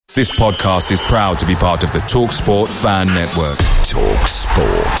This podcast is proud to be part of the TalkSport Fan Network.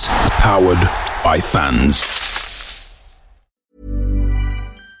 TalkSport. Powered by fans.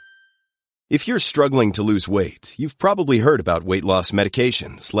 If you're struggling to lose weight, you've probably heard about weight loss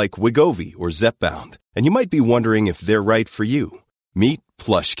medications like Wegovy or Zepbound, and you might be wondering if they're right for you. Meet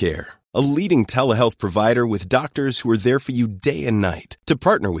PlushCare, a leading telehealth provider with doctors who are there for you day and night to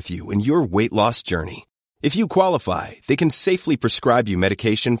partner with you in your weight loss journey. If you qualify, they can safely prescribe you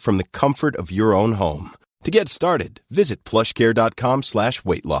medication from the comfort of your own home. To get started, visit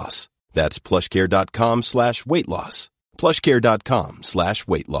plushcare.com/weightloss. That's plushcare.com/weightloss.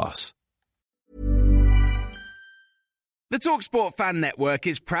 plushcare.com/weightloss. The TalkSport Fan Network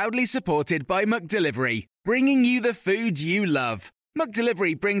is proudly supported by McDelivery, bringing you the food you love.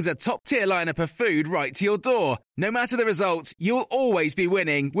 McDelivery brings a top-tier lineup of food right to your door. No matter the result, you'll always be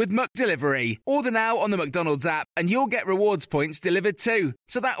winning with McDelivery. Order now on the McDonald's app and you'll get rewards points delivered too.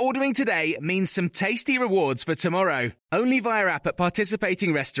 So that ordering today means some tasty rewards for tomorrow. Only via app at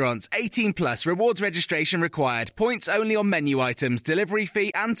participating restaurants. 18 plus. Rewards registration required. Points only on menu items. Delivery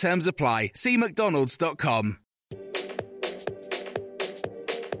fee and terms apply. See mcdonalds.com.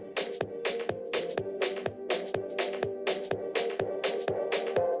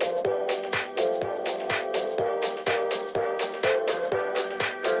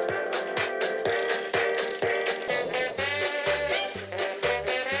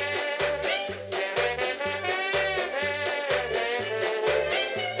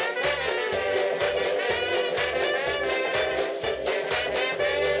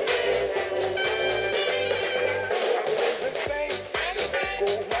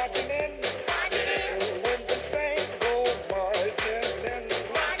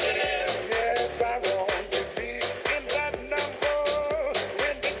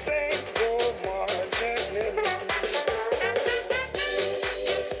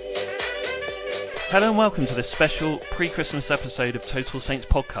 Hello and welcome to this special pre-Christmas episode of Total Saints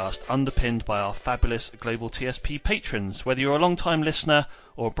podcast, underpinned by our fabulous Global TSP patrons. Whether you're a long-time listener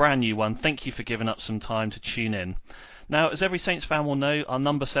or a brand new one, thank you for giving up some time to tune in. Now, as every Saints fan will know, our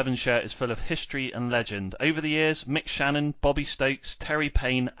number 7 shirt is full of history and legend. Over the years, Mick Shannon, Bobby Stokes, Terry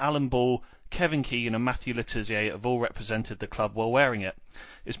Payne, Alan Ball, Kevin Keegan and Matthew Letizia have all represented the club while wearing it.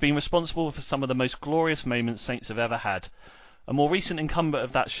 It's been responsible for some of the most glorious moments Saints have ever had. A more recent incumbent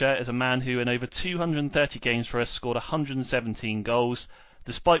of that shirt is a man who in over 230 games for us scored 117 goals.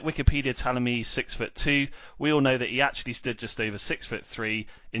 Despite Wikipedia telling me he's 6'2", we all know that he actually stood just over 6'3",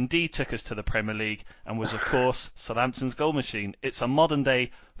 indeed took us to the Premier League and was of course Southampton's goal machine. It's a modern day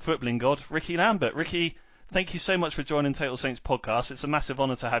footballing god, Ricky Lambert. Ricky, thank you so much for joining Total Saints podcast. It's a massive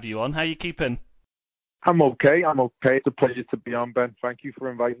honour to have you on. How are you keeping? I'm okay. It's a pleasure to be on, Ben. Thank you for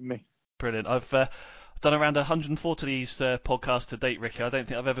inviting me. Brilliant. I've done around 140 of these podcasts to date, Ricky. I don't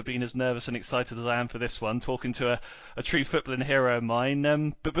think I've ever been as nervous and excited as I am for this one, talking to a true footballing hero of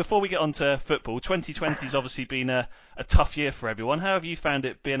mine. But before we get on to football, 2020 has obviously been a tough year for everyone. How have you found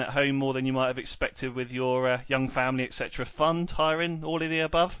it being at home more than you might have expected with your young family, etc.? Fun, tiring, all of the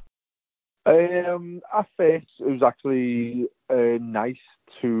above? At first, it was actually nice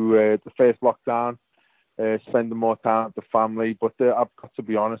to the first lockdown, spending more time with the family. But I've got to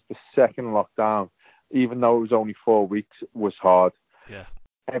be honest, the second lockdown, even though it was only 4 weeks, was hard. Yeah.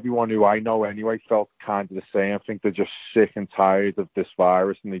 Everyone who I know anyway felt kind of the same. I think they're just sick and tired of this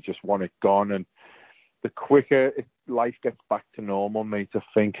virus and they just want it gone. And the quicker life gets back to normal, mate, I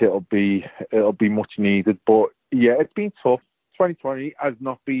think it'll be much needed. But yeah, it's been tough. 2020 has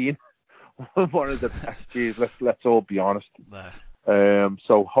not been one of the best years. Let's all be honest. Nah.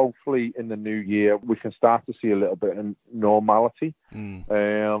 So hopefully in the new year we can start to see a little bit of normality.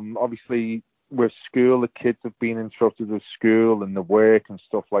 Obviously, with school, the kids have been interrupted with school and the work and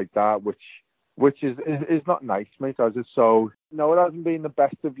stuff like that, which is not nice, mate, has it? So, no, it hasn't been the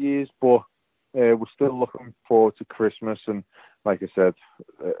best of years, but we're still looking forward to Christmas and, like I said,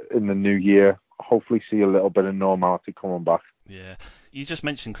 in the new year, hopefully see a little bit of normality coming back. Yeah. You just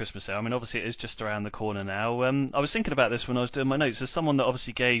mentioned Christmas there. I mean, obviously it is just around the corner now. I was thinking about this when I was doing my notes. As someone that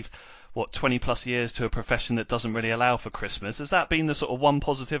obviously gave 20 plus years to a profession that doesn't really allow for Christmas, has that been the sort of one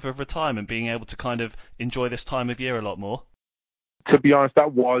positive of retirement, being able to kind of enjoy this time of year a lot more? To be honest,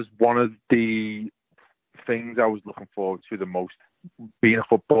 that was one of the things I was looking forward to the most, being a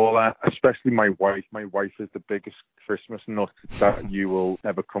footballer, especially my wife. My wife is the biggest Christmas nut that you will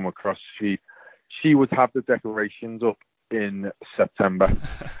ever come across. She would have the decorations up in September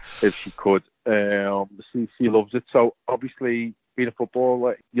if she could. She loves it. So obviously, being a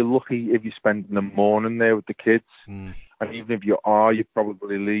footballer, you're lucky if you spend the morning there with the kids. And even if you are, you're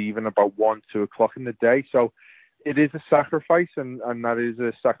probably leaving about 1-2 o'clock in the day. So it is a sacrifice, and that is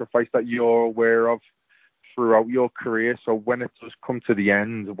a sacrifice that you're aware of throughout your career. So when it does come to the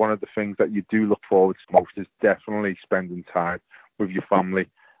end, one of the things that you do look forward to most is definitely spending time with your family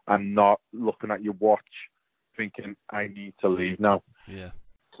and not looking at your watch thinking, I need to leave now. Yeah.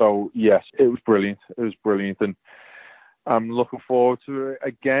 So yes, it was brilliant. It was brilliant, and I'm looking forward to it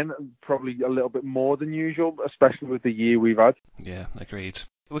again, probably a little bit more than usual, especially with the year we've had. Yeah, agreed.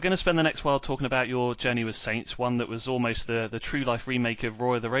 We're going to spend the next while talking about your journey with Saints, one that was almost the true life remake of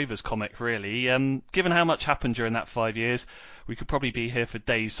Roy of the Rovers comic, really. Given how much happened during that 5 years, we could probably be here for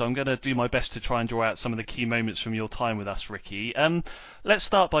days, so I'm going to do my best to try and draw out some of the key moments from your time with us, Ricky. Let's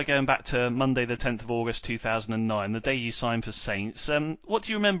start by going back to Monday the 10th of August 2009, the day you signed for Saints. What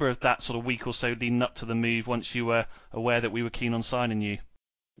do you remember of that sort of week or so leading up to the move once you were aware that we were keen on signing you?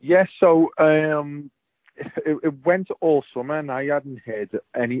 Yes, so it went all summer and I hadn't had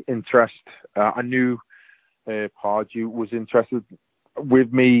any interest. I knew Pardew was interested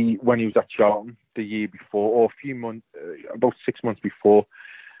with me when he was at Charlton the year before, or a few months, about 6 months before.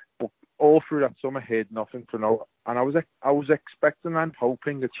 But all through that summer, I heard nothing for no. And I was expecting and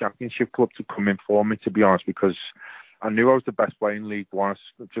hoping the Championship club to come in for me, to be honest, because I knew I was the best player in League One.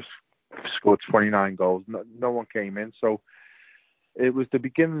 I just scored 29 goals. No one came in, so. It was the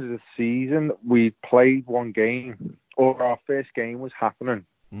beginning of the season. We played one game, or our first game was happening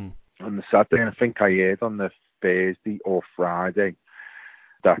on the Saturday, and I think I heard on the Thursday or Friday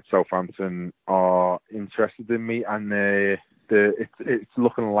that Southampton are interested in me, and it's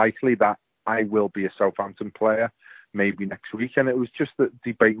looking likely that I will be a Southampton player maybe next week. And it was just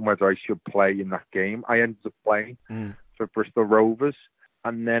debating whether I should play in that game. I ended up playing for Bristol Rovers,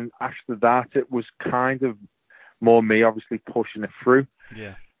 and then after that, it was kind of more me, obviously, pushing it through.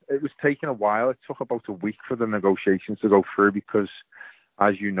 Yeah. It was taking a while. It took about a week for the negotiations to go through because,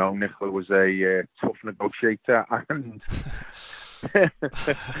 as you know, Nicola was a tough negotiator. And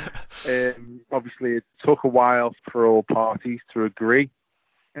obviously, it took a while for all parties to agree.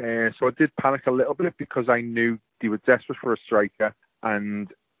 So I did panic a little bit because I knew they were desperate for a striker.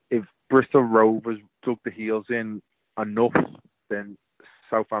 And if Bristol Rovers dug the heels in enough, then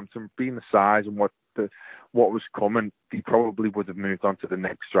Southampton, being the size and what was coming, he probably would have moved on to the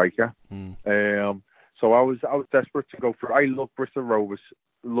next striker. So I was desperate to go for it. I love Bristol Rovers,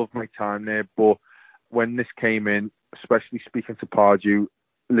 loved my time there, but when this came in, especially speaking to Pardew,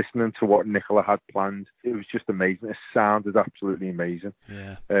 listening to what Nicola had planned, it was just amazing. It sounded absolutely amazing.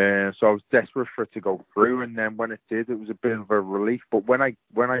 Yeah. So I was desperate for it to go through, and then when it did, it was a bit of a relief. But when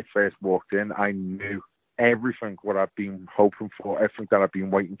I first walked in, I knew everything what I'd been hoping for, everything that I'd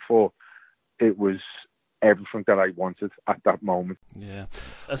been waiting for. It was everything that I wanted at that moment. Yeah.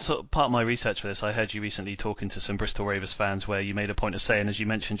 As sort of part of my research for this, I heard you recently talking to some Bristol Rovers fans where you made a point of saying, as you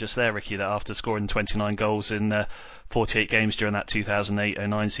mentioned just there, Ricky, that after scoring 29 goals in 48 games during that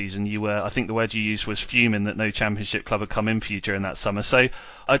 2008-09 season, you were, I think the word you used was fuming that no Championship club had come in for you during that summer. So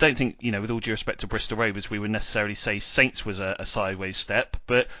I don't think, with all due respect to Bristol Rovers, we would necessarily say Saints was a sideways step,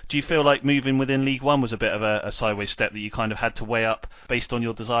 but do you feel like moving within League One was a bit of a sideways step that you kind of had to weigh up based on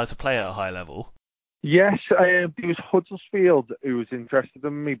your desire to play at a high level? Yes, it was Huddersfield who was interested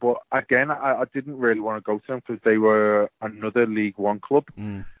in me, but again, I didn't really want to go to them because they were another League One club,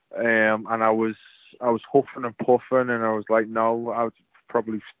 and I was huffing and puffing, and I was like, no, I would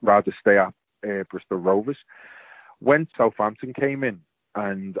probably rather stay at Bristol Rovers. When Southampton came in,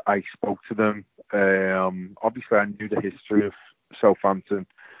 and I spoke to them, obviously I knew the history of Southampton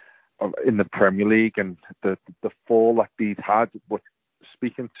in the Premier League and the fall that they'd had, but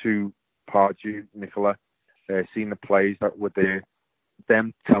speaking to Pardew, Nicola, seeing the players that were there,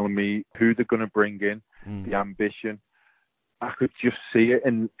 them telling me who they're going to bring in, the ambition. I could just see it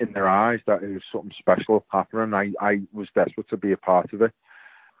in their eyes that it was something special happening. I was desperate to be a part of it.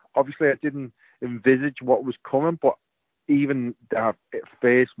 Obviously, I didn't envisage what was coming, but even that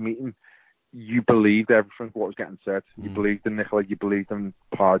first meeting, you believed everything what was getting said. You believed in Nicola, you believed in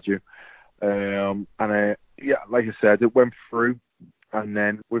Pardew. Like I said, it went through. And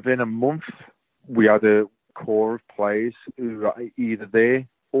then within a month, we had a core of players who were either there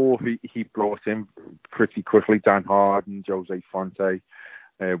or who he brought in pretty quickly. Dan Harden, Jose Fonte.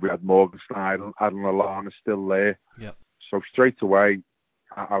 We had Morgan Snyder, Adam Lallana still there. Yep. So straight away,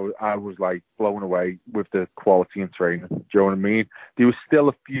 I was like blown away with the quality and training. Do you know what I mean? There was still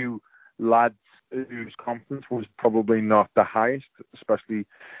a few lads whose confidence was probably not the highest, especially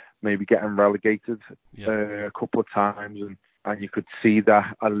maybe getting relegated a couple of times and you could see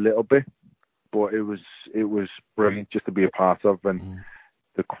that a little bit, but it was brilliant just to be a part of, and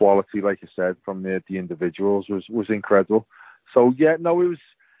the quality, like I said, from the individuals was incredible. So it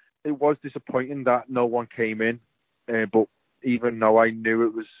was disappointing that no one came in, But even though I knew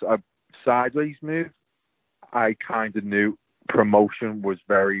it was a sideways move, I kind of knew promotion was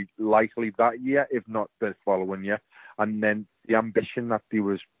very likely that year, if not the following year. And then the ambition that he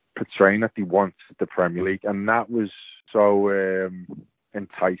was portraying, that he wanted the Premier League, and that was so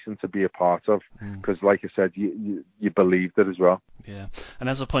enticing to be a part of, because like I said, you believed it as well. Yeah, and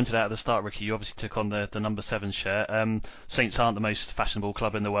as I pointed out at the start, Ricky, you obviously took on the number 7 shirt. Saints aren't the most fashionable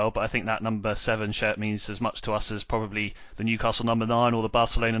club in the world, but I think that number 7 shirt means as much to us as probably the Newcastle number 9 or the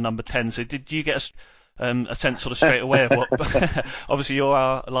Barcelona number 10. So did you get a sense sort of straight away of what, obviously you're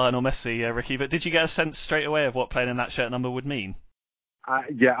our Lionel Messi, Ricky, but did you get a sense straight away of what playing in that shirt number would mean?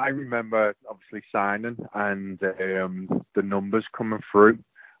 Yeah, I remember obviously signing and the numbers coming through,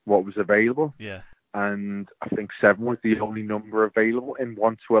 what was available. Yeah. And I think 7 was the only number available in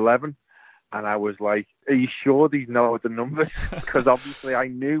 1 to 11. And I was like, are you sure these know the numbers? Because obviously I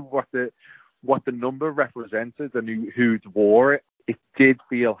knew what the number represented and who'd wore it. It did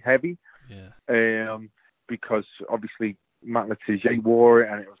feel heavy. Yeah. Because obviously Matt Le Tissier wore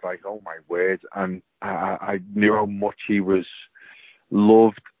it, and it was like, oh my word. And I knew how much he was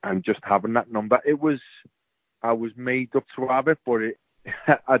loved, and just having that number, I was made up to have it, but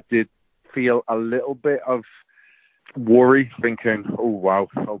I did feel a little bit of worry, thinking, oh wow,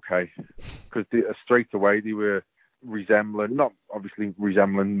 okay, because straight away they were not obviously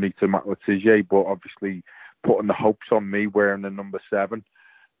resembling me to Matt Le Tissier, but obviously putting the hopes on me wearing the number 7.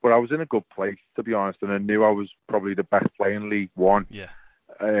 But I was in a good place, to be honest, and I knew I was probably the best player in League One. Yeah.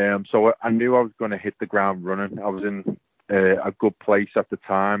 So I knew I was going to hit the ground running. I was in a good place at the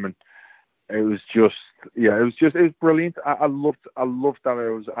time, and it was brilliant. I loved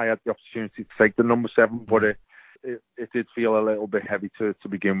that I had the opportunity to take the number 7, but it did feel a little bit heavy to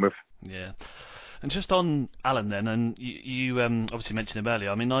begin with. Yeah. And just on Alan then, and you obviously mentioned him earlier.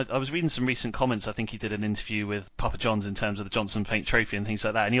 I mean, I was reading some recent comments. I think he did an interview with Papa John's in terms of the Johnson Paint Trophy and things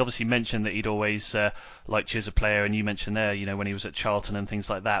like that. And he obviously mentioned that he'd always liked you as a player, and you mentioned there, when he was at Charlton and things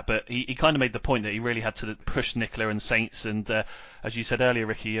like that. But he kind of made the point that he really had to push Nicola and Saints, and as you said earlier,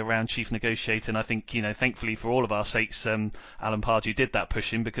 Ricky, around chief negotiating. I think, thankfully for all of our sakes, Alan Pardew did that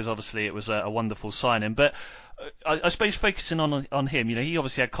pushing, because obviously it was a wonderful signing. But I suppose focusing on him, he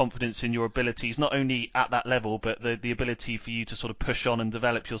obviously had confidence in your abilities, not only at that level, but the ability for you to sort of push on and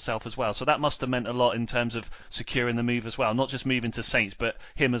develop yourself as well. So that must have meant a lot in terms of securing the move as well, not just moving to Saints, but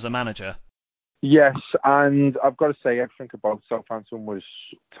him as a manager. Yes, and I've got to say, everything about Southampton was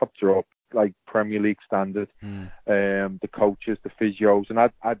top draw, like Premier League standard. The coaches, the physios, and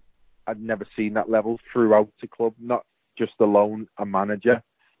I'd never seen that level throughout the club, not just alone a manager.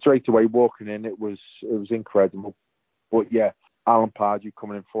 Straight away walking in, it was incredible. But yeah, Alan Pardew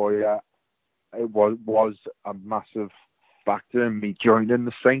coming in for you, it was a massive factor in me joining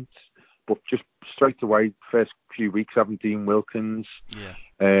the Saints. But just straight away, first few weeks having Dean Wilkins, like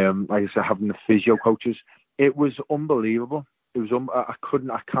I said, having the physio coaches, it was unbelievable. It was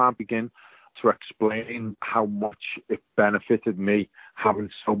I can't begin to explain how much it benefited me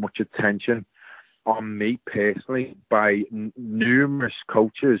having so much attention on me personally by numerous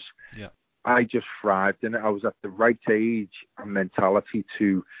coaches. Yeah. I just thrived in it. I was at the right age and mentality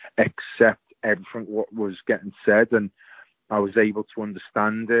to accept everything what was getting said, and I was able to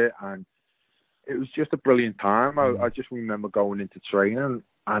understand it, and it was just a brilliant time. I just remember going into training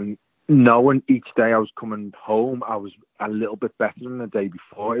and knowing each day I was coming home, I was a little bit better than the day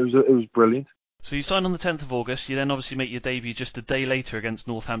before. It was brilliant. So you signed on the 10th of August. You then obviously make your debut just a day later against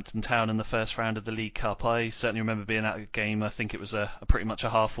Northampton Town in the first round of the League Cup. I certainly remember being at a game. I think it was a pretty much a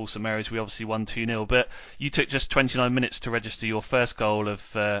half-full St Mary's. We obviously won 2-0, but you took just 29 minutes to register your first goal of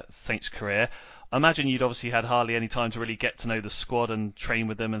Saints' career. I imagine you'd obviously had hardly any time to really get to know the squad and train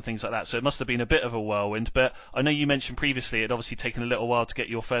with them and things like that, so it must have been a bit of a whirlwind. But I know you mentioned previously it had obviously taken a little while to get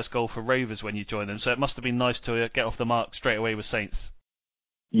your first goal for Rovers when you joined them, so it must have been nice to get off the mark straight away with Saints.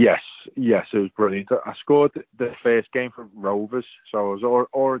 Yes, it was brilliant. I scored the first game for Rovers, so I was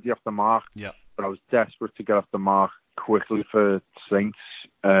already off the mark. Yeah. But I was desperate to get off the mark quickly for Saints.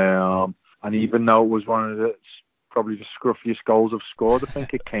 And even though it was one of the probably the scruffiest goals I've scored, I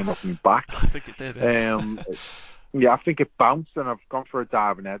think it came off my back. I think it did. Yeah, I think it bounced, and I've gone for a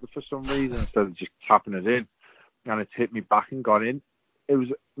diving header for some reason instead of just tapping it in, and it's hit me back and got in. It was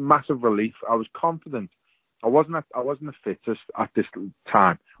massive relief. I was confident. I wasn't the fittest at this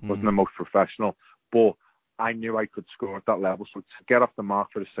time. Wasn't the most professional, but I knew I could score at that level. So to get off the mark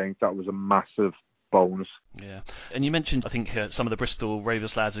for the Saints, that was a massive bonus. Yeah, and you mentioned, I think, some of the Bristol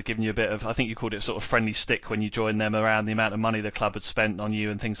Rovers lads have given you a bit of, I think you called it sort of friendly stick when you joined them around the amount of money the club had spent on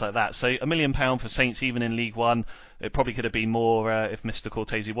you and things like that. So £1 million for Saints, even in League One, it probably could have been more if Mr.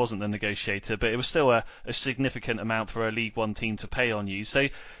 Cortese wasn't the negotiator, but it was still a significant amount for a League One team to pay on you. So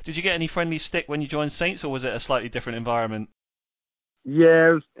did you get any friendly stick when you joined Saints, or was it a slightly different environment?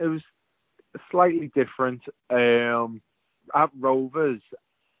 Yeah, it was slightly different. At Rovers,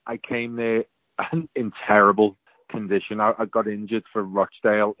 I came there in terrible condition. I got injured for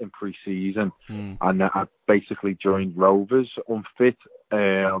Rochdale in pre-season, and I basically joined Rovers unfit.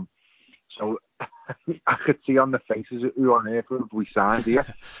 So I could see on the faces who were on here if we signed here.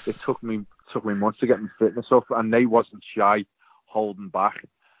 It took me months to get my fitness up, and they wasn't shy holding back,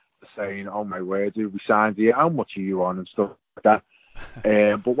 saying, "Oh my word, dude, we signed here. How much are you on?" and stuff like that.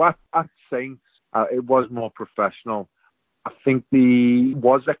 But what at Saints, it was more professional. I think they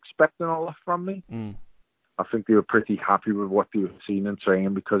was expecting a lot from me. I think they were pretty happy with what they were seeing in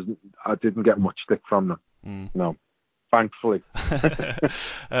training because I didn't get much stick from them. No. Thankfully.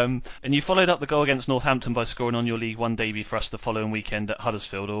 And you followed up the goal against Northampton by scoring on your League One debut for us the following weekend at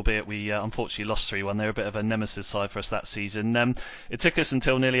Huddersfield, albeit we unfortunately lost 3-1. They were a bit of a nemesis side for us that season. It took us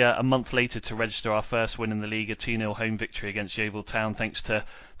until nearly a month later to register our first win in the league, a 2-0 home victory against Yeovil Town, thanks to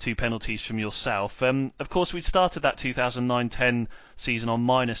 2 penalties from yourself. Of course, we'd started that 2009-10 season on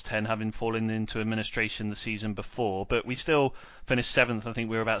 -10, having fallen into administration the season before, but we still finished 7th. I think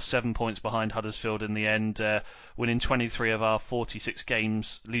we were about 7 points behind Huddersfield in the end, winning 23 of our 46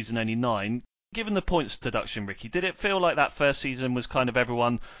 games, losing only 9. Given the points deduction, Ricky, did it feel like that first season was kind of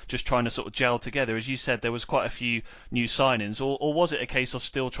everyone just trying to sort of gel together? As you said, there was quite a few new signings, or was it a case of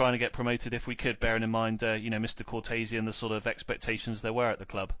still trying to get promoted if we could, bearing in mind, Mr. Cortese and the sort of expectations there were at the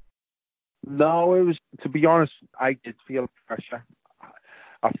club? No, it was, to be honest, I did feel pressure.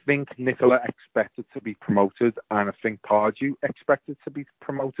 I think Nicola expected to be promoted, and I think Pardew expected to be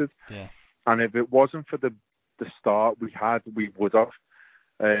promoted. Yeah. And if it wasn't for the start we had, we would have.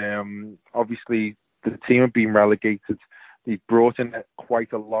 Obviously, the team had been relegated. They brought in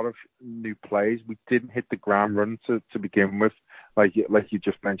quite a lot of new players. We didn't hit the ground run to begin with, like you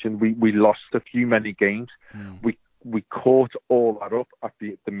just mentioned. We lost a few many games. We caught all that up at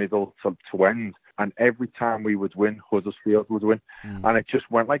the middle to end, and every time we would win, Huddersfield would win, and it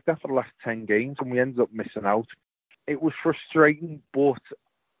just went like that for the last 10 games, and we ended up missing out. It was frustrating, but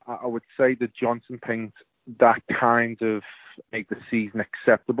I would say the Johnson thing, that kind of made the season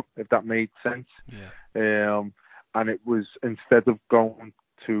acceptable, if that made sense. Yeah. And it was, instead of going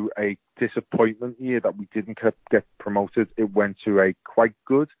to a disappointment year that we didn't get promoted, it went to a quite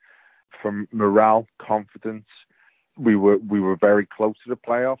good, from morale, confidence. We were very close to the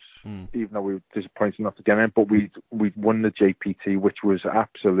playoffs, even though we were disappointed not to get in. But we'd won the JPT, which was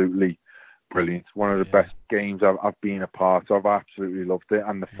absolutely brilliant. One of the best games I've been a part of. I absolutely loved it,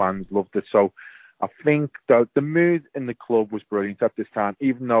 and the fans loved it. So I think the mood in the club was brilliant at this time,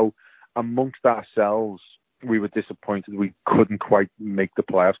 even though amongst ourselves we were disappointed we couldn't quite make the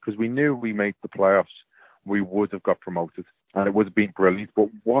playoffs, because we knew we made the playoffs, we would have got promoted, and it would have been brilliant. But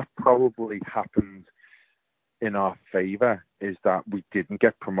what probably happened in our favour is that we didn't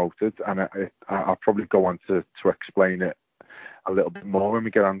get promoted, and I'll probably go on to explain it a little bit more when we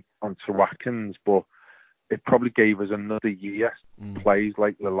get on to Watkins, but it probably gave us another year. Plays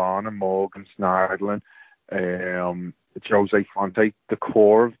like Lallana, Morgan, Schneiderlin, Jose Fonte, the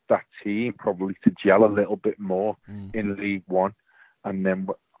core of that team, probably to gel a little bit more in League One. And then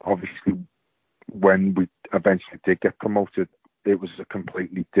obviously when we eventually did get promoted, it was a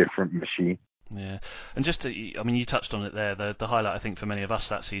completely different machine. Yeah, and you touched on it there. The highlight, I think, for many of us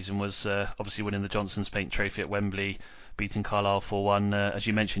that season was obviously winning the Johnstone's Paint Trophy at Wembley, beating Carlisle 4-1. As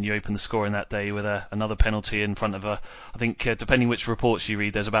you mentioned, you opened the scoring that day with another penalty in front of I think, depending which reports you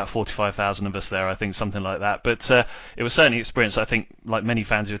read, there's about 45,000 of us there, I think, something like that. But it was certainly an experience, I think, like many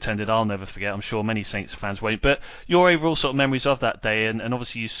fans who attended, I'll never forget. I'm sure many Saints fans won't. But your overall sort of memories of that day, and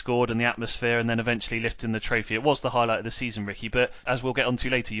obviously you scored, and the atmosphere, and then eventually lifting the trophy. It was the highlight of the season, Ricky, but as we'll get on to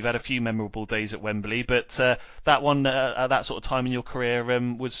later, you've had a few memorable days at Wembley, but that one, at that sort of time in your career,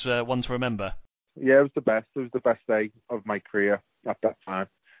 was one to remember. Yeah, it was the best. It was the best day of my career at that time,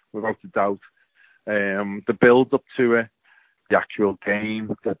 without a doubt. The build-up to it, the actual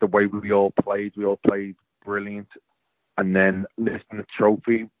game, the way we all played brilliant. And then lifting the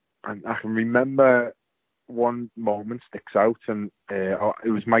trophy, and I can remember one moment sticks out, and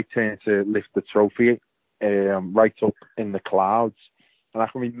it was my turn to lift the trophy right up in the clouds. And I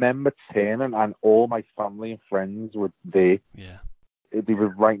can remember turning, and all my family and friends were there. Yeah. They were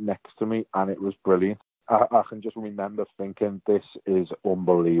right next to me, and it was brilliant. I can just remember thinking, this is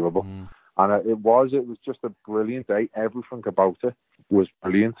unbelievable. And it was just a brilliant day. Everything about it was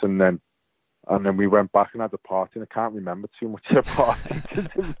brilliant. And then we went back and had a party, and I can't remember too much of the party,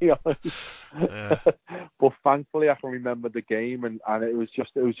 to be honest. Yeah. But thankfully, I can remember the game, and it was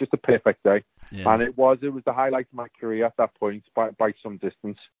just a perfect day. Yeah. And it was the highlight of my career at that point by some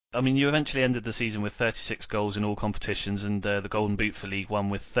distance. I mean, you eventually ended the season with 36 goals in all competitions and the Golden Boot for League One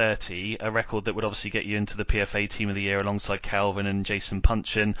with 30, a record that would obviously get you into the PFA Team of the Year alongside Calvin and Jason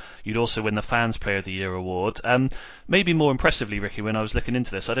Punchin. You'd also win the Fans Player of the Year award. Maybe more impressively, Ricky, when I was looking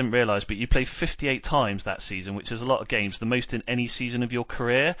into this, I didn't realise, but you played 58 times that season, which is a lot of games, the most in any season of your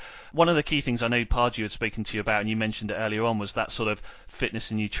career. One of the key things I know Pardew had spoken to you about, and you mentioned it earlier on, was that sort of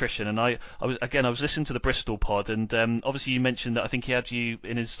fitness and nutrition. And I was listening to the Bristol pod, and obviously you mentioned that I think he had you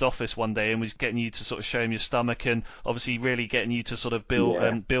in his office one day and was getting you to sort of show him your stomach, and obviously really getting you to sort of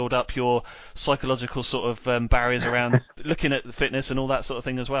build up your psychological sort of barriers around looking at the fitness and all that sort of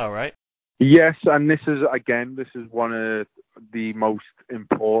thing as well, right? Yes, and this is one of the most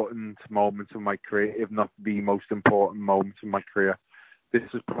important moments of my career, if not the most important moment of my career. This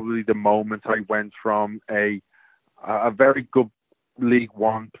is probably the moment I went from a very good League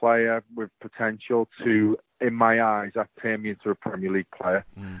One player with potential to, in my eyes, that turned me into a Premier League player.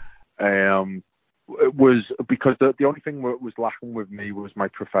 It was because the only thing that was lacking with me was my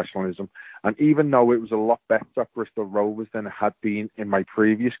professionalism. And even though it was a lot better at Bristol Rovers than it had been in my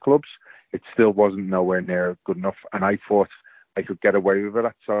previous clubs, it still wasn't nowhere near good enough. And I thought I could get away with it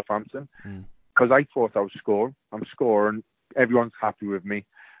at Southampton because I thought I was scoring. I'm scoring. Everyone's happy with me.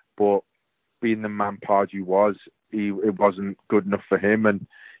 But being the man Pardew was, it wasn't good enough for him. And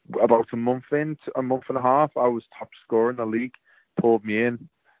about a month and a half, I was top scorer in the league. Pulled me in.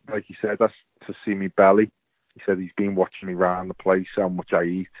 Like he said, that's to see me belly. He said he's been watching me around the place, how much I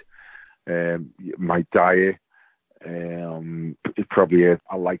eat, my diet. Probably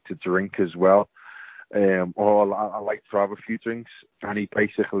I like to drink as well, or I like to have a few drinks. And he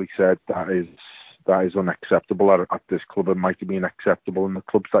basically said that is unacceptable at this club. It might have been acceptable in the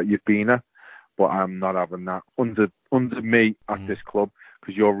clubs that you've been at, but I'm not having that under me at this club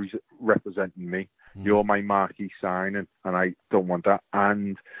because you're representing me. You're my marquee sign, and I don't want that.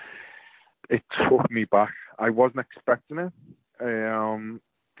 And it took me back. I wasn't expecting it.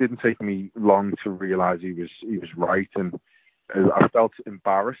 Didn't take me long to realise he was right, and I felt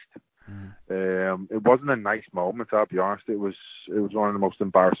embarrassed. It wasn't a nice moment, I'll be honest. It was one of the most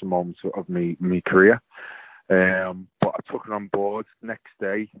embarrassing moments of me career. But I took it on board. Next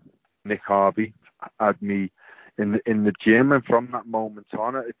day, Nick Harvey had me in the gym, and from that moment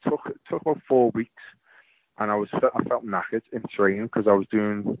on, it took about 4 weeks, and I felt knackered in training because I was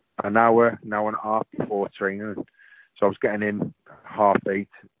doing an hour and a half before training, so I was getting in 8:30,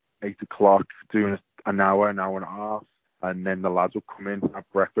 8:00, doing an hour and a half, and then the lads would come in, have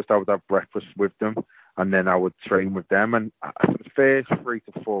breakfast. I would have breakfast with them, and then I would train with them. And for the first 3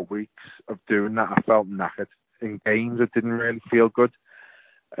 to 4 weeks of doing that, I felt knackered. In games, it didn't really feel good.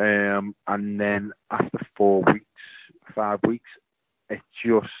 And then after 5 weeks,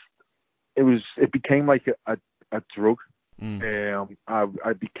 it became like a drug.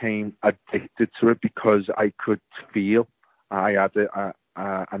 I became addicted to it because I could feel I had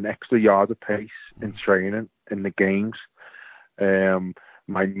an extra yard of pace in training, in the games.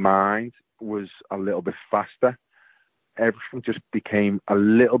 My mind was a little bit faster. Everything just became a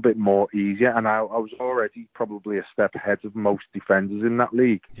little bit more easier, and I was already probably a step ahead of most defenders in that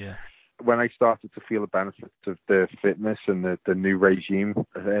league. Yeah. When I started to feel the benefits of the fitness and the new regime,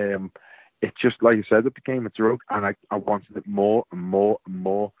 it just, like I said, it became a drug, and I wanted it more and more and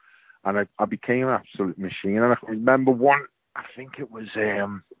more, and I became an absolute machine. And I can remember I think it was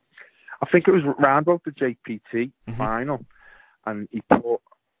round about the JPT final, and he put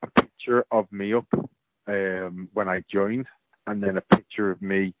a picture of me up when I joined, and then a picture of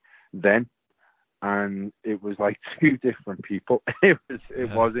me then, and it was like two different people. It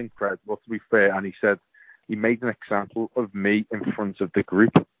was incredible, to be fair. And he said he made an example of me in front of the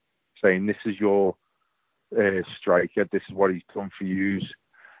group, saying, "This is your striker. This is what he's done for you.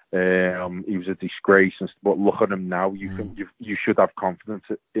 He was a disgrace, but look at him now. You should have confidence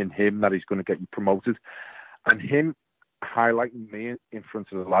in him that he's going to get you promoted." And him highlighting me in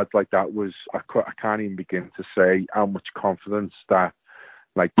front of the lads like that was, I can't even begin to say how much confidence that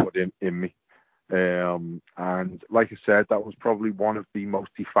put in me. And like I said, that was probably one of the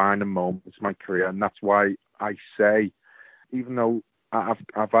most defining moments of my career, and that's why I say, even though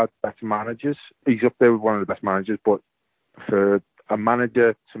I've had better managers, he's up there with one of the best managers, but for a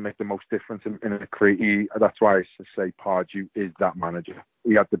manager to make the most difference in a career. That's why I say Pardew is that manager.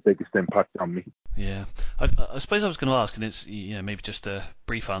 He had the biggest impact on me. Yeah, I suppose I was going to ask, and it's maybe just a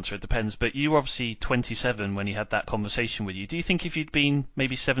brief answer, it depends, but you were obviously 27 when he had that conversation with you. Do you think if you'd been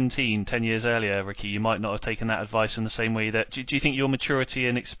maybe 17, 10 years earlier, Ricky, you might not have taken that advice in the same way that... Do you think your maturity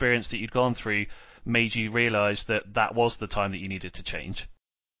and experience that you'd gone through made you realise that that was the time that you needed to change?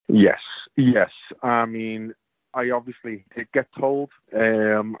 Yes. I mean, I obviously did get told,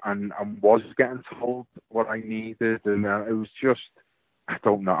 and was getting told what I needed, and it was just... I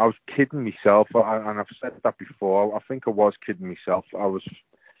don't know. I was kidding myself, and I've said that before. I think I was kidding myself. I was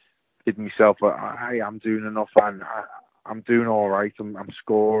kidding myself. I am doing enough, and I'm doing all right. I'm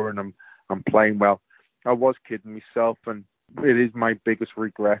scoring. I'm playing well. I was kidding myself, and it is my biggest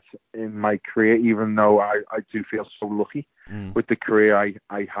regret in my career. Even though I do feel so lucky with the career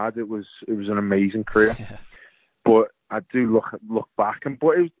I had. It was an amazing career. Yeah. But I do look back,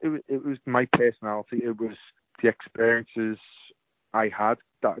 but it was my personality. It was the experiences I had.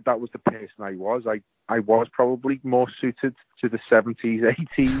 That was the person I was. I was probably more suited to the 70s,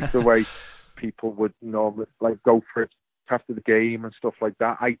 80s, the way people would normally go for it after the game and stuff like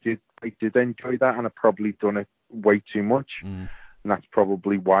that. I did enjoy that, and I probably done it way too much, and that's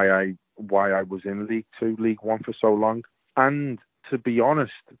probably why I was in League 2, League 1 for so long. And to be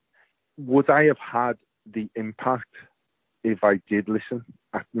honest, would I have had the impact if I did listen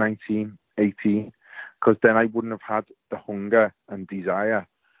at 19, 18? Because then I wouldn't have had the hunger and desire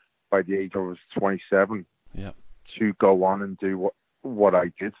by the age I was 27 to go on and do what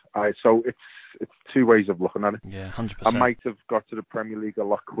I did. So it's two ways of looking at it. Yeah, 100%. I might have got to the Premier League a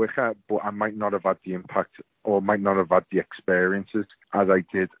lot quicker, but I might not have had the impact or might not have had the experiences as I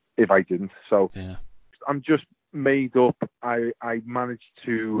did if I didn't. So I'm just made up. I managed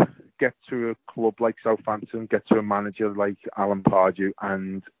to get to a club like Southampton, get to a manager like Alan Pardew,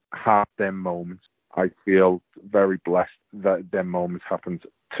 and have them moments. I feel very blessed that them moments happened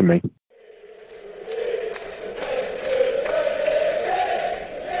to me.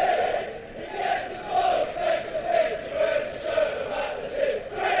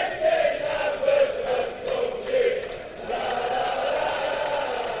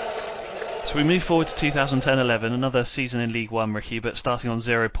 So we move forward to 2010-11, another season in League One, Ricky, but starting on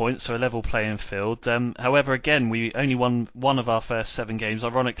 0 points, so a level playing field. However, again, we only won one of our first 7 games.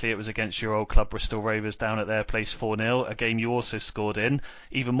 Ironically, it was against your old club, Bristol Rovers, down at their place 4-0, a game you also scored in.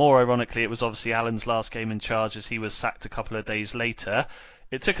 Even more ironically, it was obviously Alan's last game in charge as he was sacked a couple of days later.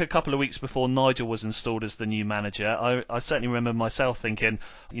 It took a couple of weeks before Nigel was installed as the new manager. I certainly remember myself thinking,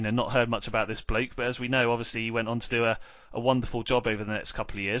 not heard much about this bloke, but as we know, obviously he went on to do a wonderful job over the next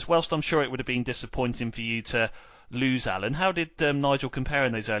couple of years. Whilst I'm sure it would have been disappointing for you to lose Alan, how did Nigel compare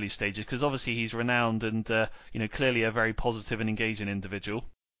in those early stages? Because obviously he's renowned and clearly a very positive and engaging individual.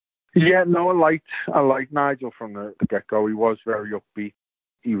 Yeah, no, I liked Nigel from the get-go. He was very upbeat.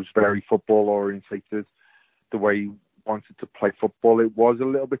 He was very football orientated. The way he wanted to play football, it was a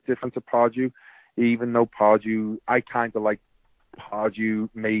little bit different to Pardew. Even though Pardew, I kind of like Pardew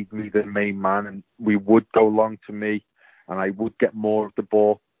made me the main man, and we would go long to me, and I would get more of the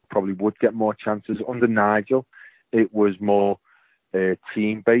ball, probably would get more chances. Under Nigel, it was more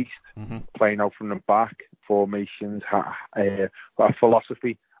team-based, playing out from the back, formations, a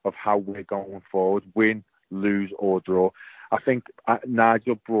philosophy of how we're going forward, win, lose or draw. I think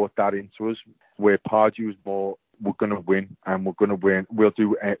Nigel brought that into us, where Pardew was more, we're going to win, and we're going to win. We'll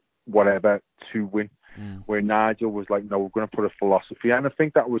do whatever to win. Where Nigel was like, no, we're going to put a philosophy. And I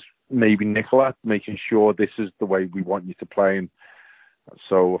think that was maybe Nicola making sure this is the way we want you to play. And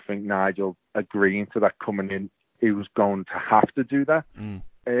so I think Nigel agreeing to that coming in, he was going to have to do that.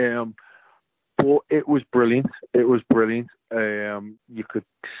 But it was brilliant. It was brilliant. You could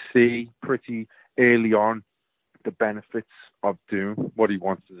see pretty early on the benefits of doing what he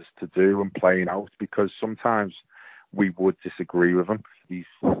wanted us to do and playing out, because sometimes we would disagree with him. These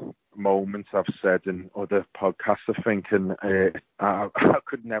moments I've said in other podcasts, I think, and I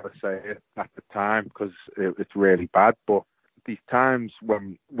could never say it at the time because it's really bad, but these times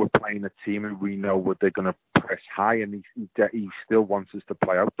when we're playing a team and we know they're going to press high, and he still wants us to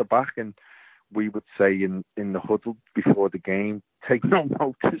play out the back, and we would say in the huddle before the game, take no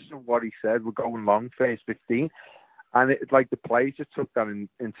notice of what he said, we're going long, first 15. And it's like the players just took that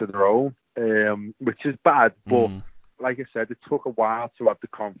into their own, which is bad. But like I said, it took a while to have the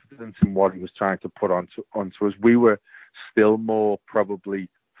confidence in what he was trying to put onto us. We were still more probably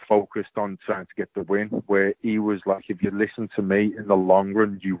focused on trying to get the win, where he was like, if you listen to me, in the long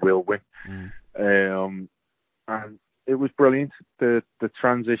run, you will win. And it was brilliant. The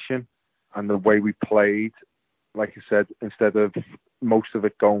transition and the way we played like I said, instead of most of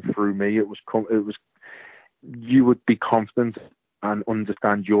it going through me, it was you would be confident and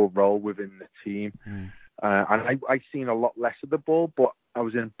understand your role within the team. And I seen a lot less of the ball, but I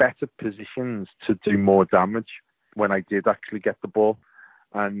was in better positions to do more damage when I did actually get the ball.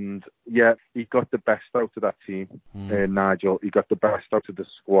 And yeah, he got the best out of that team, Nigel. He got the best out of the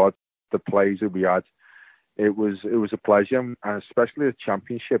squad, the players that we had. It was a pleasure, and especially the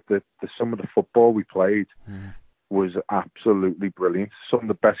championship. Some of the football we played was absolutely brilliant. Some of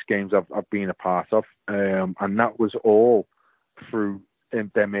the best games I've been a part of, and that was all through in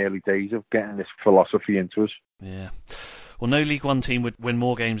them early days of getting this philosophy into us. Yeah. Well, no League One team would win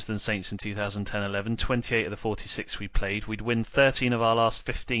more games than Saints in 2010-11. 28 of the 46 we played. We'd win 13 of our last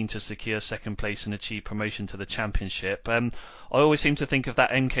 15 to secure second place and achieve promotion to the Championship. I always seem to think of that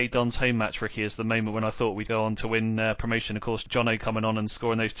MK Dons home match, Ricky, as the moment when I thought we'd go on to win promotion. Of course, Jono coming on and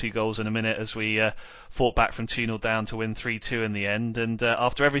scoring those 2 goals in a minute as we fought back from 2-0 down to win 3-2 in the end. And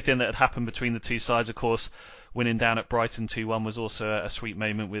after everything that had happened between the two sides, of course, winning down at Brighton 2-1 was also a sweet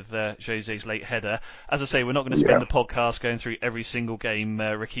moment with Jose's late header. As I say, we're not going to spend the podcast going through every single game,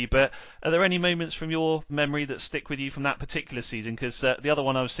 Ricky, but are there any moments from your memory that stick with you from that particular season? Because the other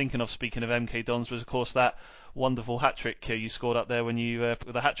one I was thinking of, speaking of MK Dons, was, of course, that wonderful hat-trick you scored up there when you...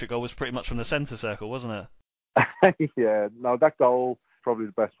 the hat-trick goal was pretty much from the centre circle, wasn't it? Yeah, no, that goal, probably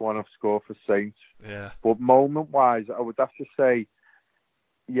the best one I've scored for Saints. Yeah. But moment-wise, I would have to say,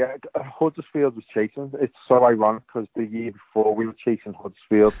 yeah, Huddersfield was chasing. It's so ironic because the year before we were chasing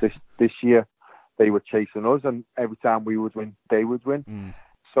Huddersfield. This year they were chasing us, and every time we would win, they would win.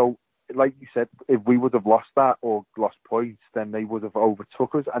 So, like you said, if we would have lost that or lost points, then they would have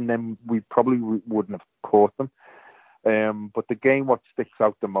overtook us, and then we probably wouldn't have caught them. But the game, what sticks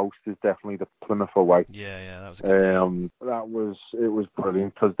out the most is definitely the Plymouth away. Yeah, that was a good game. It was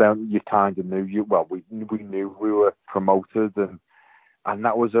brilliant because then you kind of knew we knew we were promoted, and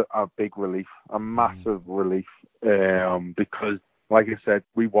that was a big relief, a massive relief, because, like I said,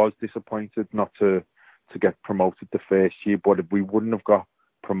 we was disappointed not to get promoted the first year, but if we wouldn't have got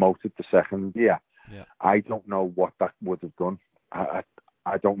promoted the second year, I don't know what that would have done. I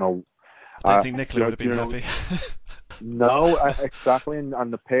don't know. I don't think Nicola would have been happy. No, exactly,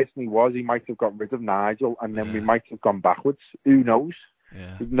 and the person he might have got rid of Nigel, and then we might have gone backwards. Who knows?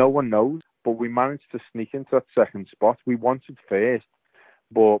 Yeah. No one knows, but we managed to sneak into that second spot. We wanted first.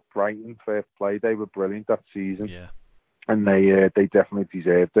 But Brighton, fair play, they were brilliant that season, and they definitely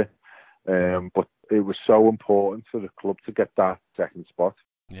deserved it. But it was so important for the club to get that second spot.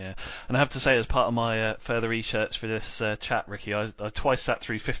 Yeah, and I have to say, as part of my further research for this chat, Ricky, I twice sat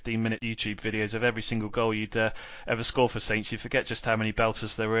through 15-minute YouTube videos of every single goal you'd ever score for Saints. You forget just how many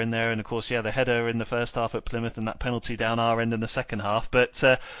belters there were in there, and of course, the header in the first half at Plymouth and that penalty down our end in the second half. But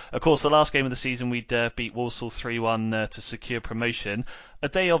of course, the last game of the season, we'd beat Walsall 3-1 to secure promotion. A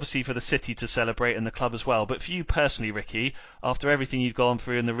day, obviously, for the city to celebrate and the club as well. But for you personally, Ricky, after everything you'd gone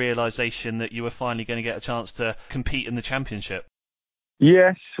through and the realisation that you were finally going to get a chance to compete in the Championship.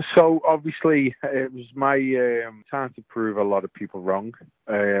 Yes, so obviously it was my time to prove a lot of people wrong.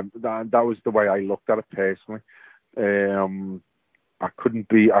 That was the way I looked at it personally. I knew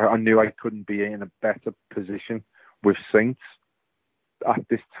I couldn't be in a better position with Saints at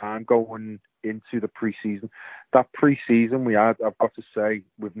this time going into the pre-season. That pre-season we had, I've got to say,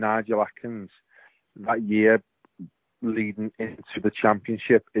 with Nigel Atkins, that year leading into the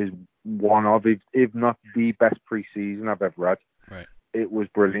Championship is one of, if not the best pre-season I've ever had. Right. It was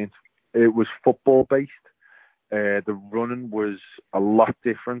brilliant. It was football-based. The running was a lot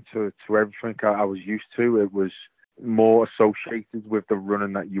different to everything I was used to. It was more associated with the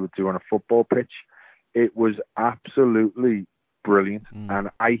running that you would do on a football pitch. It was absolutely brilliant, and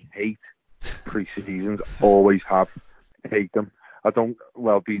I hate pre-seasons. Always have. Hate them.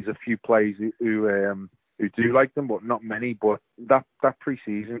 There's a few players who do like them, but not many. But that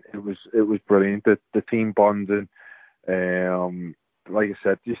pre-season, it was brilliant. The team bonding. Like I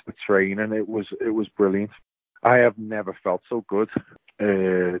said, just the training, it was brilliant. I have never felt so good.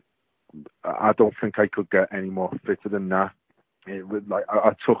 I don't think I could get any more fitter than that. It was like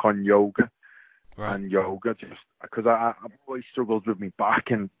I took on yoga, and yoga just because I've always struggled with my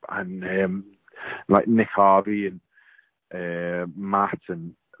back and like Nick Harvey and Matt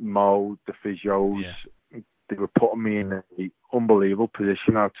and Mo, the physios, they were putting me in an unbelievable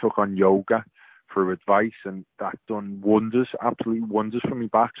position. I took on yoga through advice, and that done wonders, absolute wonders for me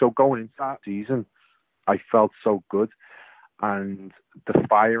back. So going into that season, I felt so good, and the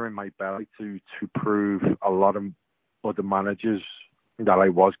fire in my belly to prove a lot of other managers that I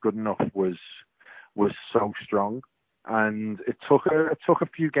was good enough was so strong. And it took a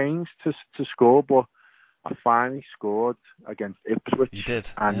few games to score, but I finally scored against Ipswich. You did,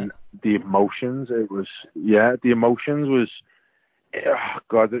 and the emotions. The emotions was. Oh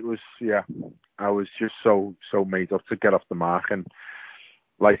God, it was. Yeah, I was just so made up to get off the mark, and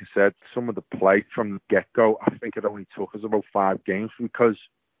like I said, some of the play from the get-go, I think it only took us about 5 games, because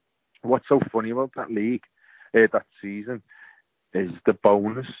what's so funny about that league, that season, is the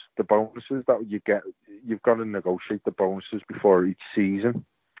bonuses that you get. You've got to negotiate the bonuses before each season,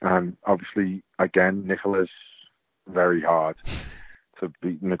 and obviously, again, Nicola's very hard to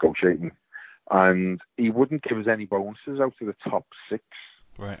be negotiating, and he wouldn't give us any bonuses out of the top 6.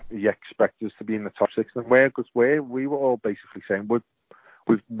 Right. He expected us to be in the top 6, and we were all basically saying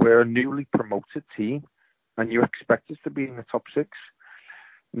we're a newly promoted team, and you expect us to be in the top 6.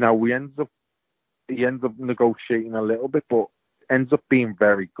 Now he ends up negotiating a little bit, but ends up being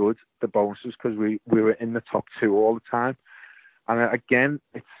very good, the bonuses, because we were in the top 2 all the time. And again,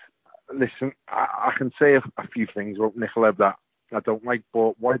 I can say a few things about Nicola that I don't like,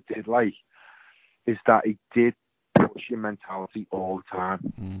 but what I did like is that he did push your mentality all the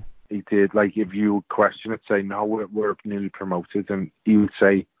time. Mm. He did, like, if you question it, say, no, we're newly promoted, and he would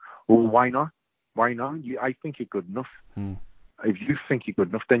say, well, why not? Why not? I think you're good enough. Mm. If you think you're good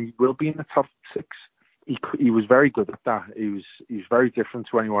enough, then you will be in the top 6. He was very good at that. He was very different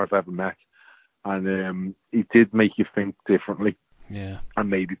to anyone I've ever met, and he did make you think differently, and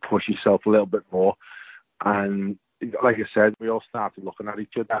maybe push yourself a little bit more. And like I said, we all started looking at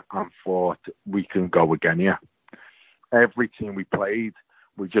each other and thought, we can go again here. Every team we played,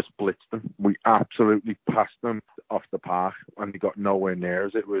 we just blitzed them. We absolutely passed them off the park, and they got nowhere near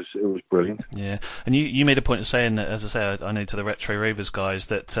us. It was brilliant. Yeah, and you made a point of saying that, as I say, I know to the Retro Rovers guys,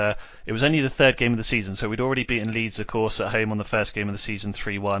 that it was only the 3rd game of the season, so we'd already beaten Leeds, of course, at home on the 1st game of the season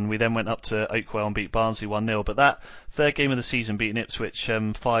 3-1. We then went up to Oakwell and beat Barnsley 1-0, but that 3rd game of the season, beating Ipswich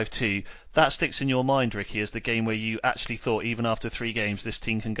 5-2, that sticks in your mind, Ricky, as the game where you actually thought, even after 3 games, this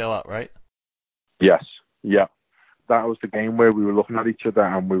team can go up, right? Yes, yeah. That was the game where we were looking at each other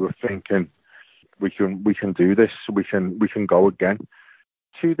and we were thinking, we can do this. We can go again.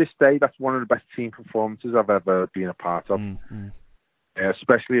 To this day, that's one of the best team performances I've ever been a part of. Mm-hmm.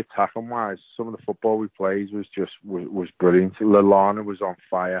 Especially attacking wise, some of the football we played was brilliant. Lallana was on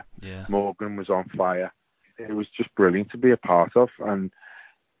fire. Yeah. Morgan was on fire. It was just brilliant to be a part of, and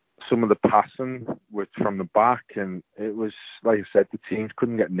some of the passing from the back, and it was, like I said, the teams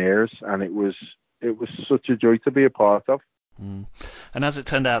couldn't get near us, and it was such a joy to be a part of. Mm. And as it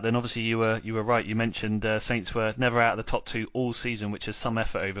turned out, then obviously you were right. You mentioned Saints were never out of the top 2 all season, which is some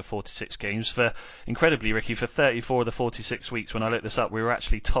effort over 46 games. For incredibly, Ricky, for 34 of the 46 weeks, when I looked this up, we were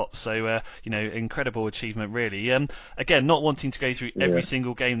actually top. So incredible achievement, really. Again, not wanting to go through every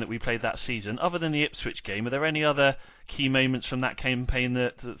single game that we played that season, other than the Ipswich game, are there any other key moments from that campaign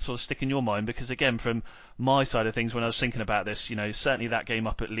that sort of stick in your mind? Because again, from my side of things, when I was thinking about this, certainly that game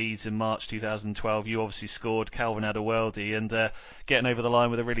up at Leeds in March 2012, you obviously scored, Calvin had a worldie, and getting over the line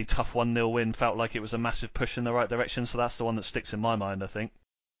with a really tough 1-0 win felt like it was a massive push in the right direction. So that's the one that sticks in my mind, I think.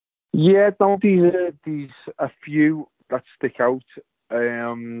 Yeah, these a few that stick out.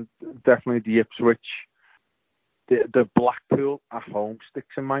 Definitely the Ipswich, the Blackpool at home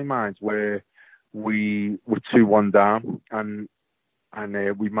sticks in my mind, where we were 2-1 down, and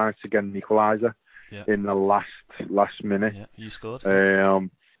we managed to get an equaliser in the last minute. Yeah, you scored.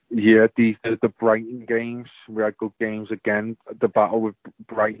 The Brighton games, we had good games again. The battle with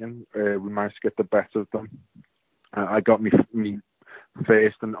Brighton, we managed to get the better of them. I got me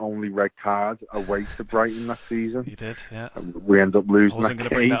first and only red card away to Brighton that season. You did, yeah. We ended up losing. I wasn't going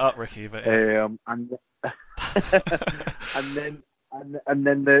to bring that up, Ricky, but yeah. and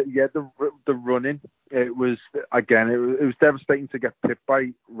then the running. It was devastating to get pipped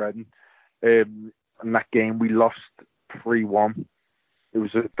by Reading. In that game, we lost 3-1.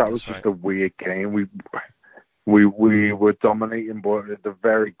 That was just a weird game. We were dominating, but they're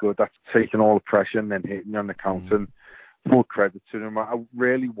very good at taking all the pressure and then hitting you on the counter. And full credit to them. I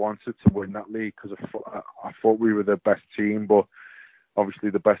really wanted to win that league because I thought we were the best team, but obviously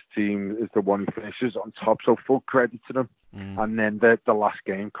the best team is the one who finishes on top. So full credit to them. And then the last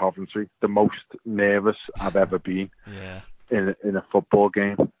game, Coventry, the most nervous I've ever been in a football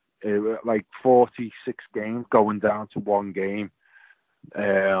game. Like 46 games going down to one game.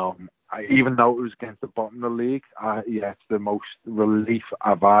 Even though it was against the bottom of the league, it's the most relief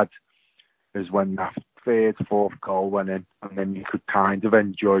I've had is when that 3rd, 4th goal went in, and then you could kind of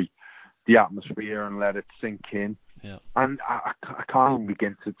enjoy the atmosphere and let it sink in. Yeah. And I can't even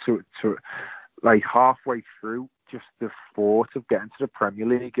begin to like halfway through, just the thought of getting to the Premier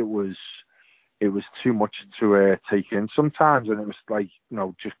League, it was too much to take in sometimes, and it was like,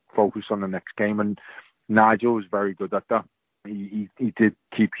 just focus on the next game. And Nigel was very good at that. He did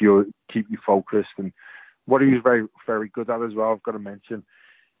keep you focused, and what he was very, very good at as well, I've got to mention,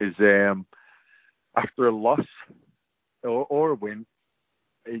 is after a loss or a win,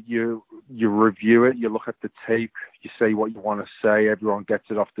 you review it, you look at the tape, you say what you want to say, everyone gets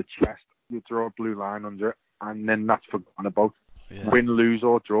it off the chest, you draw a blue line under it, and then that's forgotten about. Yeah. Win, lose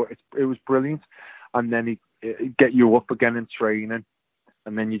or draw, it was brilliant. And then he get you up again in training,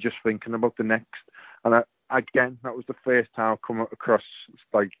 and then you're just thinking about the next. And again, that was the first time I've come across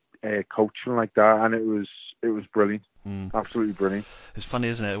like coaching like that, and it was brilliant. Absolutely brilliant. It's funny,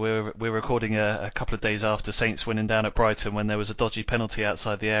 isn't it? We're recording a couple of days after Saints winning down at Brighton when there was a dodgy penalty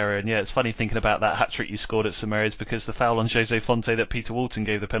outside the area, and yeah, it's funny thinking about that hat-trick you scored at St Mary's, because the foul on Jose Fonte that Peter Walton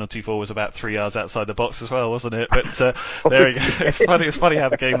gave the penalty for was about 3 yards outside the box as well, wasn't it? But there we go. It's funny how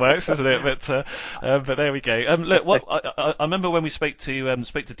the game works, isn't it? But there we go. Look, I remember when we spoke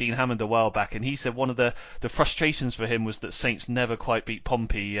to Dean Hammond a while back, and he said one of the frustrations for him was that Saints never quite beat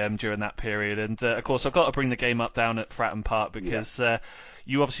Pompey during that period, and of course I've got to bring the game up down at Fratton Park, because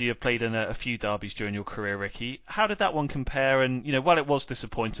you obviously have played in a few derbies during your career, Ricky. How did that one compare? And while it was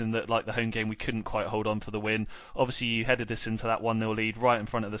disappointing that, like the home game, we couldn't quite hold on for the win, obviously you headed us into that 1-0 lead right in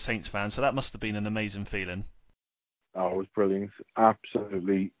front of the Saints fans, so that must have been an amazing feeling. Oh, it was brilliant,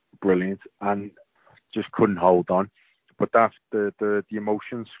 absolutely brilliant, and just couldn't hold on. But that's the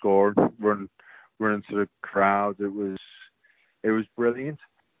emotion scored, running to the crowd. It was brilliant.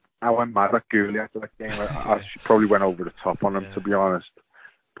 I went mad at Gooley after that game. I probably went over the top on him, to be honest.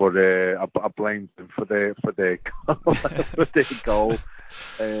 But I blamed them for their goal.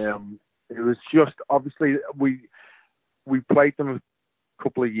 It was just, obviously we played them a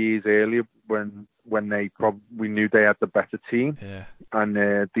couple of years earlier when we knew they had the better team, and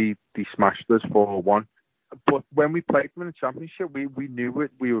they smashed us 4-1. But when we played them in the Championship, we knew it.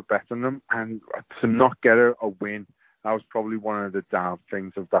 We were better than them, and to not get a win, that was probably one of the down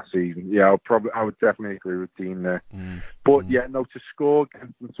things of that season. Yeah, I would definitely agree with Dean there. But to score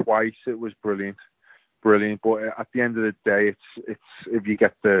against them twice, it was brilliant. But at the end of the day, it's if you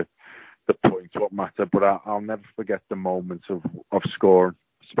get the points, what matter. But I'll never forget the moments of scoring,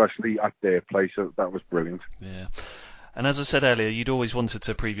 especially at their place. That was brilliant. Yeah. And as I said earlier, you'd always wanted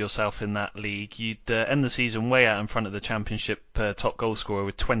to prove yourself in that league. You'd end the season way out in front of the Championship top goal scorer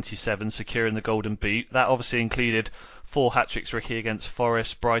with 27, securing the Golden Boot. That obviously included 4 hat-tricks, Ricky, against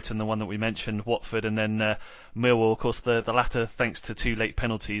Forest, Brighton, the one that we mentioned, Watford, and then Millwall. Of course, the latter thanks to 2 late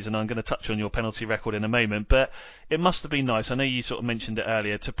penalties, and I'm going to touch on your penalty record in a moment. But it must have been nice, I know you sort of mentioned it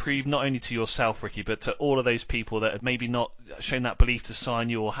earlier, to prove not only to yourself, Ricky, but to all of those people that had maybe not shown that belief to sign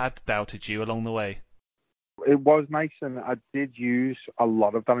you or had doubted you along the way. It was nice, and I did use a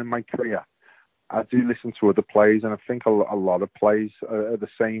lot of that in my career. I do listen to other players, and I think a lot of players are the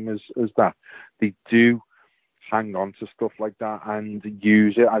same as that. They do hang on to stuff like that and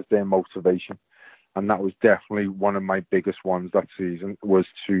use it as their motivation. And that was definitely one of my biggest ones that season, was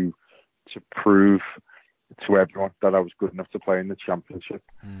to prove to everyone that I was good enough to play in the Championship.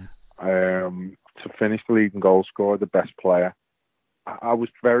 To finish the leading goal scorer, the best player. I was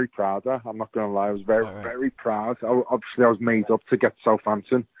very proud of that. I'm not going to lie. I was very proud. Obviously, I was made up to get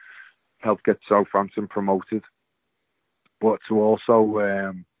Southampton, help get Southampton promoted. But to also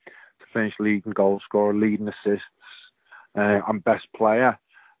to finish leading goal scorer, leading assists, and best player,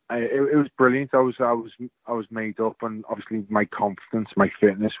 it was brilliant. I was made up, and obviously my confidence, my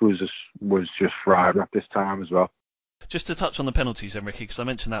fitness was just thriving at this time as well. Just to touch on the penalties then, Ricky, because I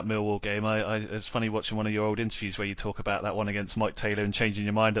mentioned that Millwall game. It's funny watching one of your old interviews where you talk about that one against Mike Taylor and changing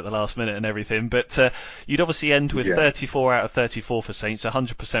your mind at the last minute and everything. But you'd obviously end with 34 out of 34 for Saints, a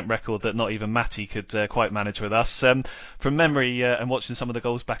 100% record that not even Matty could quite manage with us. From memory and watching some of the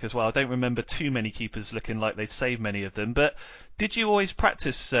goals back as well, I don't remember too many keepers looking like they'd saved many of them. But did you always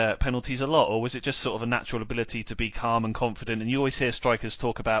practice penalties a lot, or was it just sort of a natural ability to be calm and confident? And you always hear strikers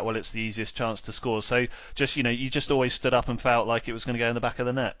talk about, well, it's the easiest chance to score. So just, you just always stood up and felt like it was going to go in the back of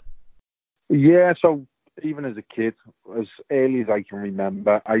the net. Yeah, so even as a kid, as early as I can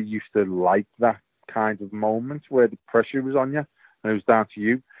remember, I used to like that kind of moment where the pressure was on you and it was down to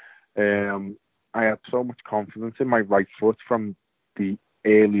you. I had so much confidence in my right foot from the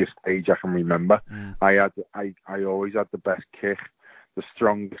earliest age I can remember. I always had the best kick, the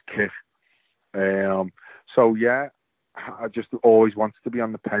strongest kick. So yeah, I just always wanted to be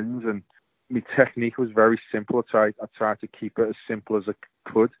on the pens, and my technique was very simple. I tried to keep it as simple as I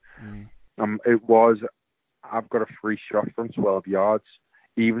could. It was, I've got a free shot from 12 yards.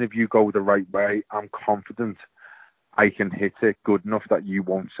 Even if you go the right way, I'm confident I can hit it good enough that you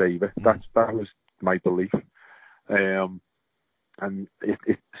won't save it. That was my belief. and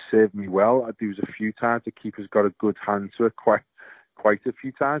it served me well. There was a few times the keeper's got a good hand to it, quite a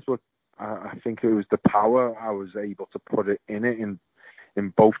few times, but I think it was the power I was able to put it in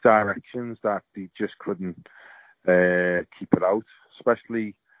both directions that he just couldn't keep it out.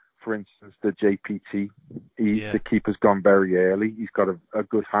 Especially, for instance, the JPT. The keeper's gone very early. He's got a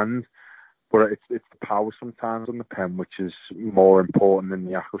good hand, but it's the power sometimes on the pen which is more important than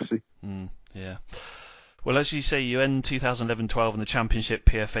the accuracy. Yeah. Well, as you say, you end 2011-12 in the Championship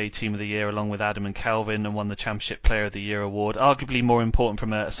PFA Team of the Year along with Adam and Calvin and won the Championship Player of the Year award. Arguably more important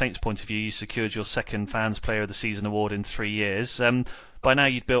from a Saints point of view, you secured your second Fans Player of the Season award in 3 years. By now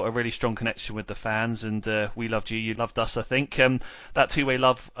you'd built a really strong connection with the fans, and we loved you, you loved us, I think. That two-way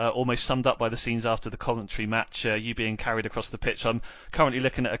love almost summed up by the scenes after the Coventry match, you being carried across the pitch. I'm currently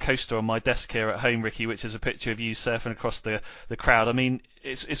looking at a coaster on my desk here at home, Ricky, which is a picture of you surfing across the crowd. I mean,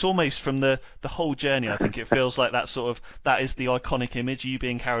 it's almost from the whole journey, I think it feels like that is the iconic image, you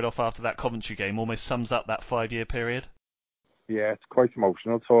being carried off after that Coventry game, almost sums up that 5-year period. Yeah, it's quite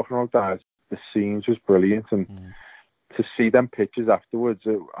emotional talking about that. The scenes was brilliant, and to see them pictures afterwards,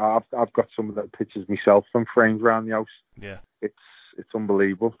 I've got some of the pictures myself from frames around the house. Yeah, it's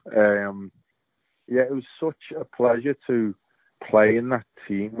unbelievable. Yeah, it was such a pleasure to play in that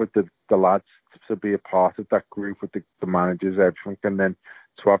team with the lads, to be a part of that group with the managers, everything, and then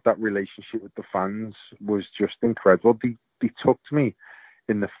to have that relationship with the fans was just incredible. They took to me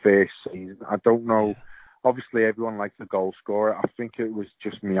in the first season. I don't know. Yeah. Obviously, everyone likes the goal scorer. I think it was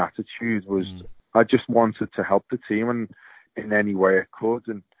just my attitude was. I just wanted to help the team and in any way I could.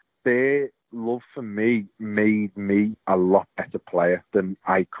 And their love for me made me a lot better player than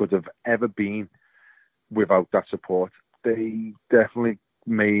I could have ever been without that support. They definitely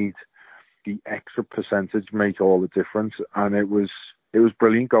made the extra percentage make all the difference. And it was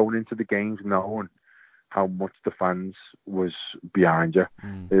brilliant going into the games knowing how much the fans was behind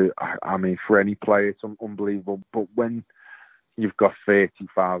you. I mean, for any player, it's unbelievable. But when you've got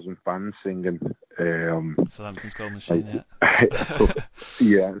 30,000 fans singing Southampton's Goal Machine,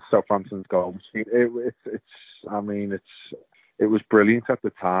 yeah, Southampton's Goal Machine. It was brilliant at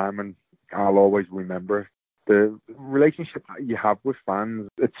the time, and I'll always remember it. The relationship that you have with fans,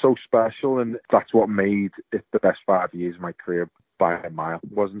 it's so special, and that's what made it the best 5 years of my career by a mile.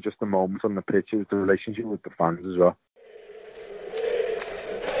 It wasn't just the moment on the pitch, it was the relationship with the fans as well.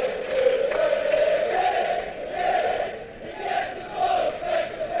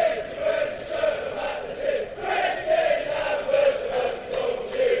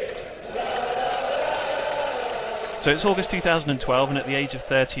 So it's August 2012, and at the age of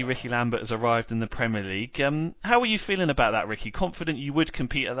 30, Ricky Lambert has arrived in the Premier League. How are you feeling about that, Ricky? Confident you would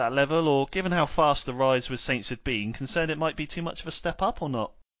compete at that level, or given how fast the rise with Saints had been, concerned it might be too much of a step up or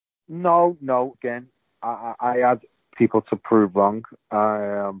not? No. Again, I had people to prove wrong.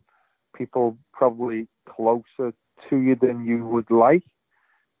 People probably closer to you than you would like,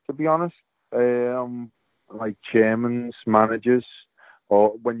 to be honest. Like chairmans, managers.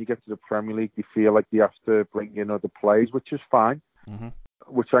 Or when you get to the Premier League, you feel like you have to bring in other players, which is fine.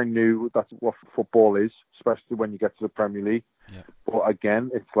 Which I knew that's what football is, especially when you get to the Premier League. Yeah. But again,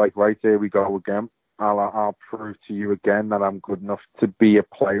 it's like, right, here we go again. I'll prove to you again that I'm good enough to be a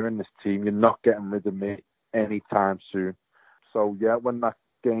player in this team. You're not getting rid of me anytime soon. So yeah, when that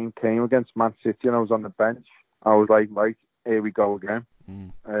game came against Man City and I was on the bench, I was like, right, here we go again.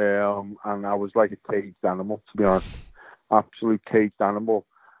 And I was like a caged animal, to be honest. Absolute caged animal,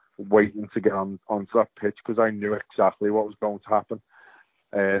 waiting to get onto that pitch because I knew exactly what was going to happen.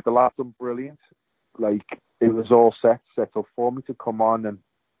 The lads done brilliant. Like, it was all set up for me to come on, and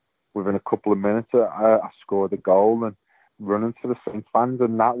within a couple of minutes I scored a goal and running to the Saints fans,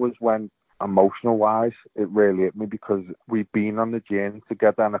 and that was when, emotional wise, it really hit me because we'd been on the journey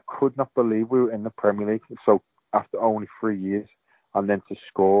together and I could not believe we were in the Premier League. So after only 3 years, and then to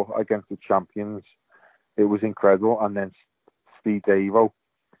score against the champions, it was incredible. And then Steve Davo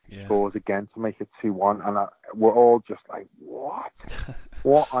scores again to make it 2-1. And we're all just like, what?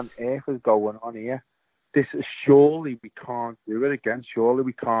 What on earth is going on here? Surely we can't do it again. Surely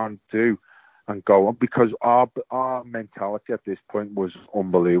we can't do and go on. Because our mentality at this point was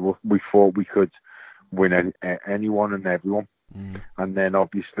unbelievable. We thought we could win anyone and everyone. And then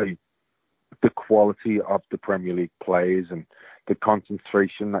obviously the quality of the Premier League players and the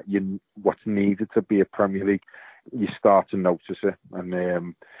concentration that what's needed to be a Premier League, you start to notice it.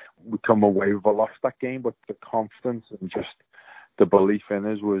 And we come away with a loss that game, but the confidence and just the belief in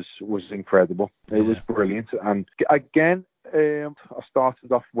us was incredible. It was brilliant. And again, I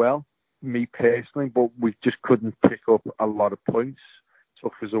started off well, me personally, but we just couldn't pick up a lot of points.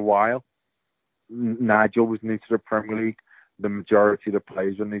 Took us a while. Nigel was new to the Premier League. the majority of the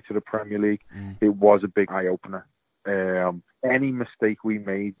players are new to the Premier League. It was a big eye-opener. Any mistake we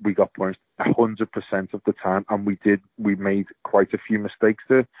made, we got punished 100% of the time, and we made quite a few mistakes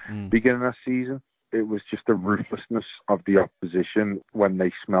at the beginning of the season. It was just the ruthlessness of the opposition when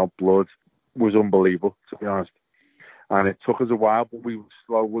they smelled blood was unbelievable, to be honest. And it took us a while, but we were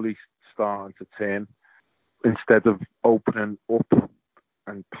slowly starting to turn. Instead of opening up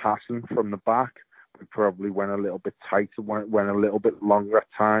and passing from the back, we probably went a little bit tighter, went a little bit longer at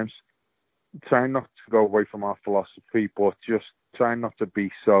times. Trying not to go away from our philosophy, but just trying not to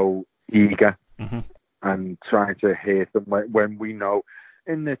be so eager and trying to hit them when we know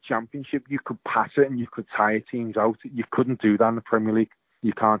in the Championship you could pass it and you could tire teams out. You couldn't do that in the Premier League.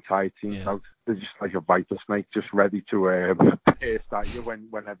 You can't tire teams out. They're just like a viper snake, just ready to burst at you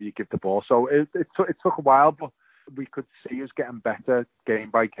whenever you give the ball. So it took a while, but we could see us getting better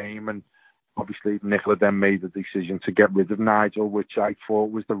game by game. And obviously, Nicola then made the decision to get rid of Nigel, which I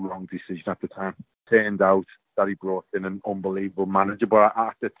thought was the wrong decision at the time. Turned out that he brought in an unbelievable manager, but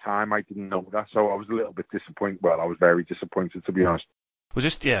at the time I didn't know that, so I was a little bit disappointed. Well, I was very disappointed, to be honest. Well,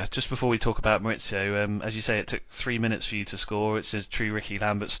 just before we talk about Maurizio, as you say, it took 3 minutes for you to score. It's a true Ricky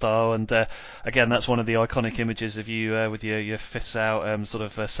Lambert style, and again, that's one of the iconic images of you with your fists out,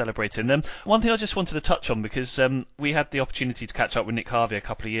 celebrating them. One thing I just wanted to touch on, because we had the opportunity to catch up with Nick Harvey a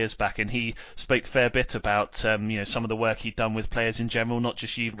couple of years back, and he spoke a fair bit about some of the work he'd done with players in general, not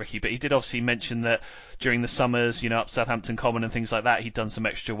just you, Ricky, but he did obviously mention that during the summers, up Southampton Common and things like that, he'd done some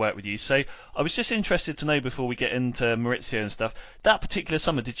extra work with you. So I was just interested to know, before we get into Maurizio and stuff, that particular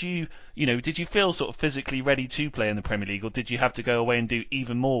summer, did you feel sort of physically ready to play in the Premier League, or did you have to go away and do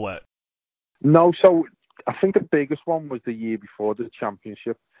even more work? No, so I think the biggest one was the year before the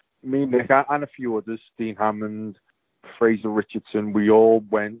Championship. Me, Nick, and a few others, Dean Hammond, Fraser Richardson, we all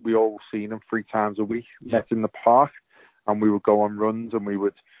seen him 3 times a week, met in the park, and we would go on runs and we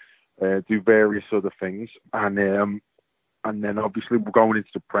would do various other things. And then obviously we're going into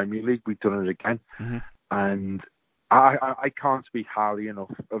the Premier League, we've done it again. And I can't speak highly enough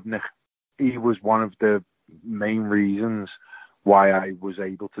of Nick. He was one of the main reasons why I was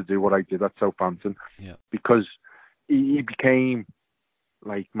able to do what I did at Southampton. Because he became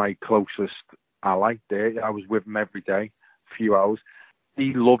like my closest ally there. I was with him every day, a few hours.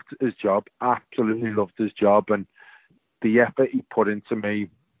 He loved his job, absolutely loved his job, and the effort he put into me,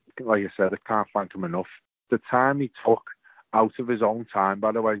 like I said, I can't thank him enough. The time he took out of his own time,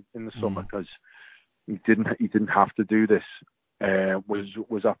 by the way, in the summer, because he didn't have to do this,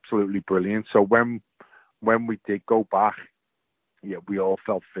 was absolutely brilliant. So when we did go back, we all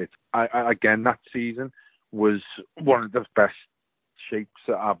felt fit. Again, that season was one of the best shapes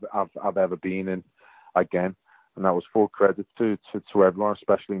that I've ever been in. Again, and that was full credit to everyone,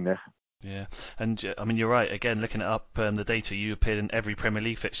 especially Nick. Yeah, and I mean, you're right. Again, looking up the data, you appeared in every Premier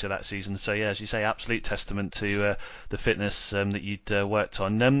League fixture that season. So yeah, as you say, absolute testament to the fitness that you'd worked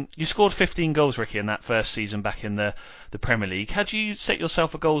on. You scored 15 goals, Ricky, in that first season back in the Premier League. Had you set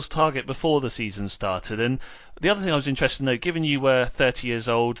yourself a goals target before the season started? And the other thing I was interested to know, given you were 30 years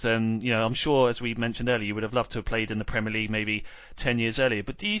old, and I'm sure, as we mentioned earlier, you would have loved to have played in the Premier League maybe 10 years earlier.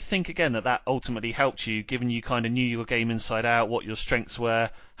 But do you think, again, that ultimately helped you, given you kind of knew your game inside out, what your strengths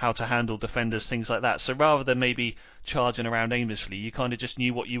were, how to handle defenders, things like that? So rather than maybe charging around aimlessly, you kind of just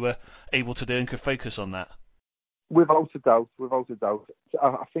knew what you were able to do and could focus on that. Without a doubt.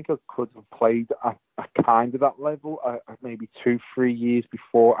 I think I could have played at kind of that level maybe 2-3 years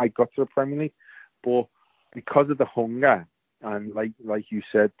before I got to the Premier League. But because of the hunger and, like you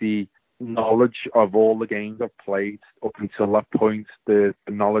said, the knowledge of all the games I've played up until that point, the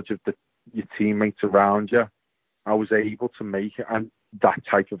knowledge of your teammates around you, I was able to make that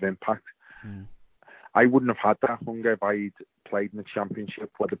type of impact. I wouldn't have had that hunger if I'd played in the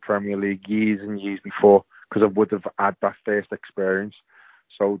Championship or the Premier League years and years before, because I would have had that first experience.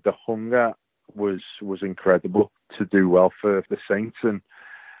 So the hunger was incredible to do well for the Saints, and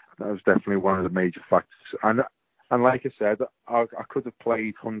that was definitely one of the major factors. And like I said, I could have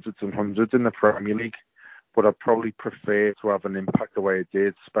played hundreds and hundreds in the Premier League, but I'd probably prefer to have an impact the way I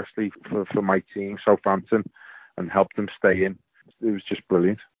did, especially for my team, Southampton, and help them stay in. It was just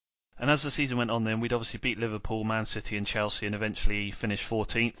brilliant. And as the season went on, then we'd obviously beat Liverpool, Man City, and Chelsea, and eventually finished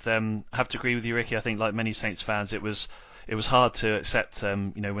 14th. I have to agree with you, Ricky. I think, like many Saints fans, it was hard to accept,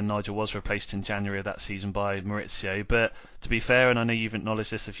 when Nigel was replaced in January of that season by Maurizio. But to be fair, and I know you've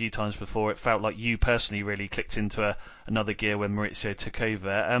acknowledged this a few times before, it felt like you personally really clicked into another gear when Maurizio took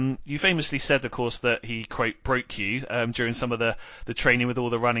over. You famously said, of course, that he, quote, broke you during some of the training with all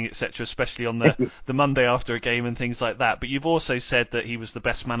the running, etc., especially on the Monday after a game and things like that. But you've also said that he was the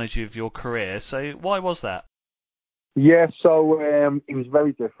best manager of your career. So why was that? Yeah, so he was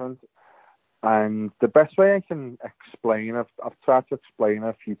very different. And the best way I can explain, I've tried to explain it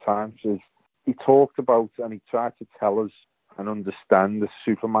a few times, is he talked about and he tried to tell us and understand the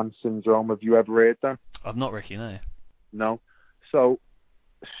Superman syndrome. Have you ever heard that? I've not, Ricky, no. No. So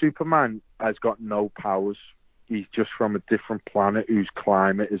Superman has got no powers. He's just from a different planet whose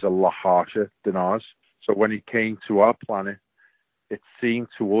climate is a lot harsher than ours. So when he came to our planet, it seemed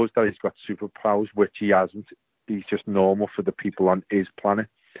to us that he's got superpowers, which he hasn't. He's just normal for the people on his planet.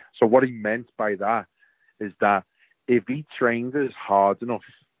 So what he meant by that is that if he trained us hard enough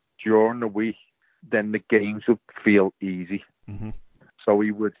during the week, then the games would feel easy. Mm-hmm. So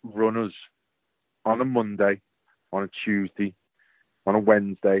he would run us on a Monday, on a Tuesday, on a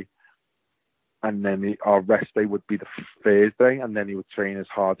Wednesday, and then our rest day would be the Thursday, and then he would train us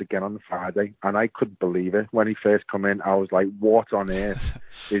hard again on the Friday. And I couldn't believe it. When he first come in, I was like, what on earth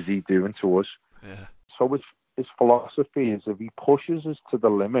is he doing to us? Yeah. So his philosophy is if he pushes us to the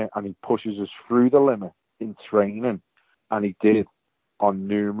limit and he pushes us through the limit in training, and he did on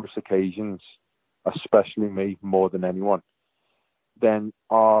numerous occasions, especially me more than anyone, then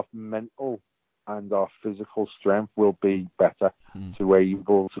our mental and our physical strength will be better to be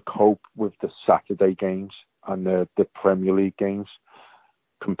able to cope with the Saturday games and the Premier League games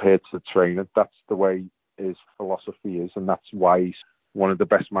compared to the training. That's the way his philosophy is, and that's why he's one of the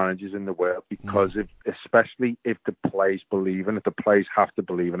best managers in the world, because especially if the players believe in it, the players have to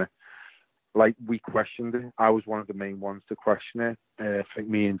believe in it. Like, we questioned it. I was one of the main ones to question it. I think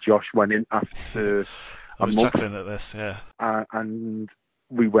me and Josh went in after I was chuckling at this, yeah. And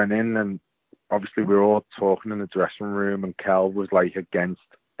we went in, and obviously we were all talking in the dressing room, and Kel was like against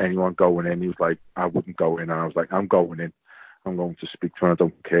anyone going in. He was like, I wouldn't go in. And I was like, I'm going in. I'm going to speak to him. I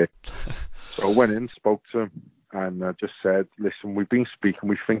don't care. So I went in, spoke to him, and just said, listen, we've been speaking.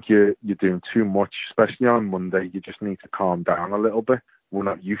 We think you're doing too much, especially on Monday. You just need to calm down a little bit. We're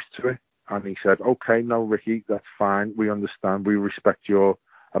not used to it. And he said, okay, no, Ricky, that's fine. We understand. We respect your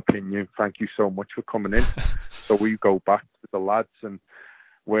opinion. Thank you so much for coming in. So we go back to the lads, and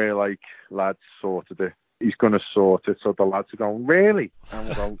we're like, lads, sorted it. He's going to sort it. So the lads are going, really? And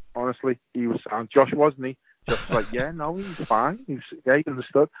we're going, honestly, he was sound. Josh, wasn't he? Josh was like, yeah, no, he was fine. He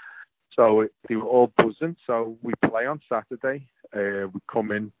understood. So they were all buzzing. So we play on Saturday. We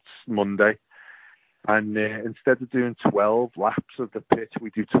come in Monday. And instead of doing 12 laps of the pitch,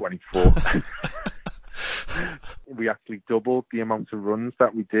 we do 24. We actually doubled the amount of runs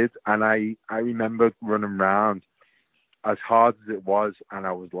that we did. And I remember running around as hard as it was, and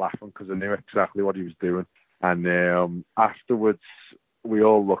I was laughing because I knew exactly what he was doing. And afterwards, we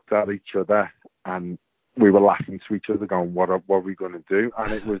all looked at each other, and we were laughing to each other, going, what are we going to do?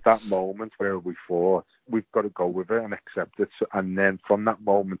 And it was that moment where we thought, we've got to go with it and accept it. And then from that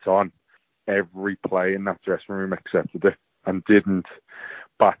moment on, every player in that dressing room accepted it and didn't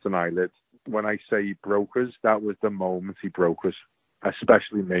bat an eyelid. When I say he broke us, that was the moment he broke us,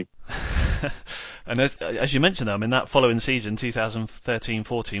 especially me. And as you mentioned, I mean, that following season,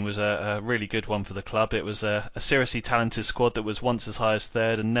 2013-14, was a really good one for the club. It was a seriously talented squad that was once as high as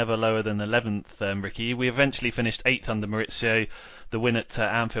third and never lower than 11th, Ricky. We eventually finished 8th under Maurizio. The win at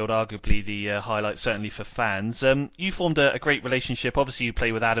Anfield, arguably the highlight, certainly for fans. You formed a great relationship. Obviously, you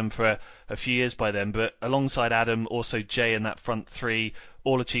played with Adam for a few years by then, but alongside Adam, also Jay and that front three,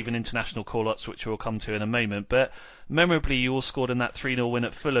 all achieving international call-ups, which we'll come to in a moment. But memorably, you all scored in that 3-0 win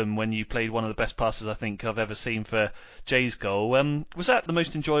at Fulham when you played one of the best passes I think I've ever seen for Jay's goal. Was that the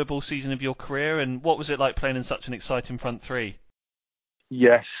most enjoyable season of your career, and what was it like playing in such an exciting front three?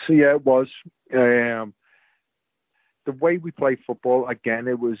 Yes, yeah, it was. The way we play football, again,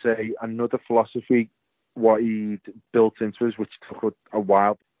 it was another philosophy, what he'd built into us, which took a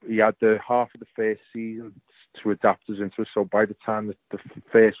while. He had the half of the first season to adapt us into it. So by the time the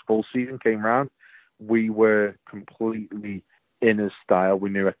first full season came round, we were completely in his style.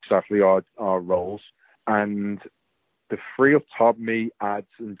 We knew exactly our roles. And the three up top, me, Ads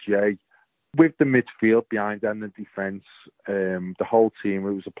and Jay, with the midfield behind and the defence, the whole team,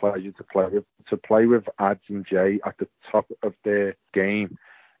 it was a pleasure to play with. To play with Ads and Jay at the top of their game,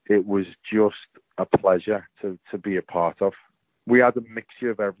 it was just a pleasure to be a part of. We had a mixture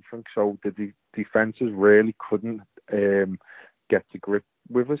of everything, so the defences really couldn't get to grip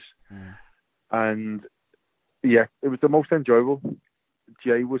with us. Mm. And yeah, it was the most enjoyable.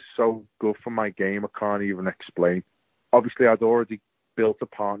 Jay was so good for my game, I can't even explain. Obviously, I'd already built a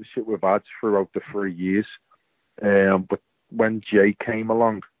partnership with Ads throughout the 3 years. But when Jay came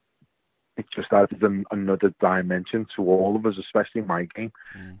along, it just added another dimension to all of us, especially my game.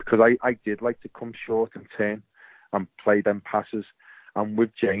 Because I did like to come short and turn and play them passes. And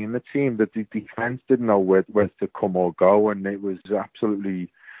with Jay in the team, the defence didn't know where to come or go, and it was absolutely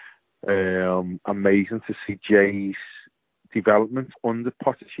amazing to see Jay's development under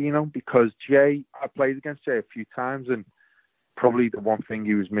Pochettino, because I played against Jay a few times, and probably the one thing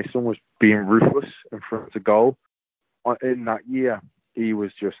he was missing was being ruthless in front of goal. In that year, he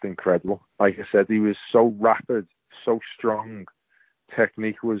was just incredible. Like I said, he was so rapid, so strong.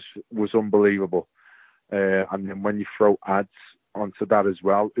 Technique was unbelievable. And then when you throw Ads onto that as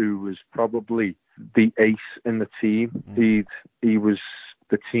well, who was probably the ace in the team, he was,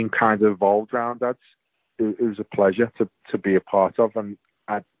 the team kind of evolved around Ads. It was a pleasure to be a part of, and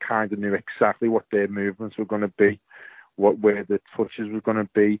I kind of knew exactly what their movements were going to be, where the touches were going to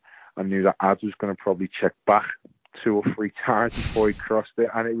be. I knew that Ads was going to probably check back 2 or 3 times before he crossed it,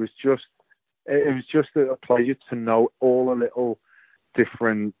 and it was just a pleasure to know all the little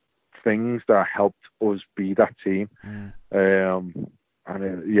different things that helped us be that team. And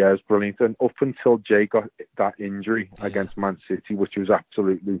it was brilliant. And up until Jay got that injury against Man City, which was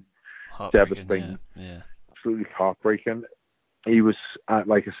absolutely devastating, absolutely heartbreaking. He was,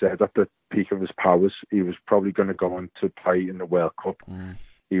 like I said, at the peak of his powers. He was probably going to go on to play in the World Cup.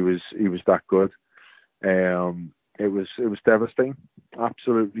 He was that good. It was devastating,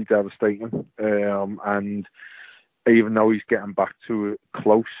 absolutely devastating. And even though he's getting back to it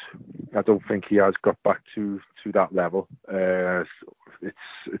close, I don't think he has got back to that level. It's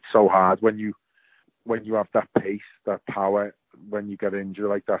so hard when you have that pace, that power. When you get injured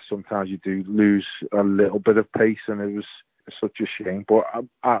like that, sometimes you do lose a little bit of pace, and it was such a shame. But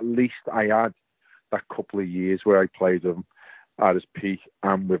at least I had that couple of years where I played him at his peak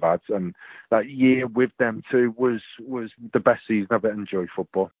and with Ads, and that year with them too was the best season I've ever enjoyed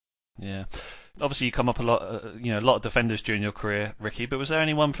football. Yeah. Obviously, you come up a lot of defenders during your career, Ricky. But was there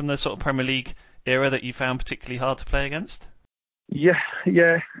anyone from the sort of Premier League era that you found particularly hard to play against? Yeah.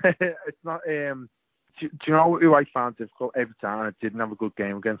 It's not. Do you know who I found difficult every time? I didn't have a good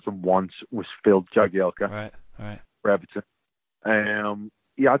game against him once. Was Phil Jagielka. Right. For Everton.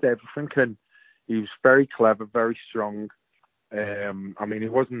 He had everything, and he was very clever, very strong. I mean, he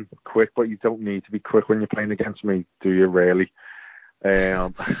wasn't quick, but you don't need to be quick when you're playing against me, do you? Really?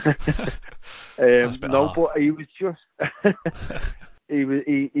 No, but he was just he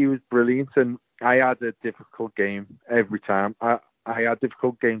was brilliant, and I had a difficult game every time. I had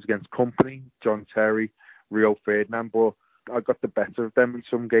difficult games against Kompany, John Terry, Rio Ferdinand, but I got the better of them in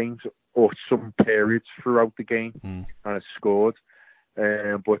some games or some periods throughout the game, and I scored.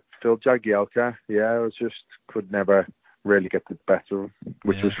 But Phil Jagielka, I could never really get the better of him,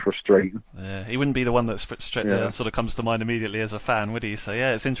 which was frustrating. Yeah, he wouldn't be the one that sort of comes to mind immediately as a fan, would he? So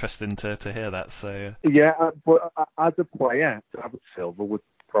yeah, it's interesting to hear that. So but as a player, David Silva was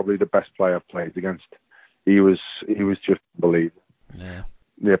probably the best player I've played against. He was just unbelievable. Yeah,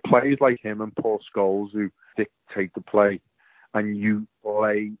 players like him and Paul Scholes who dictate the play, and you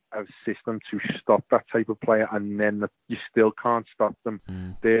play a system to stop that type of player, and then you still can't stop them.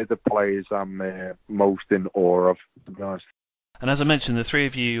 They're the players I'm most in awe of, to be honest. And as I mentioned, the three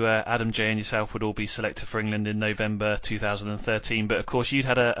of you, Adam, Jay and yourself, would all be selected for England in November 2013. But of course, you'd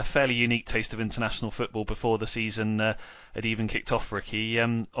had a fairly unique taste of international football before the season had even kicked off, Ricky.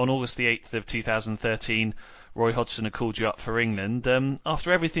 On August the 8th of 2013, Roy Hodgson had called you up for England.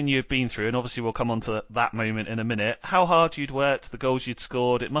 After everything you had been through, and obviously we'll come on to that moment in a minute, how hard you'd worked, the goals you'd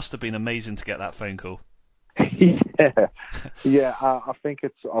scored, it must have been amazing to get that phone call. I think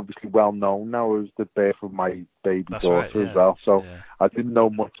it's obviously well known now. It was the birth of my baby daughter as well, so I didn't know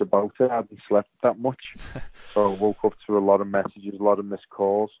much about it. I hadn't slept that much, so I woke up to a lot of messages, a lot of missed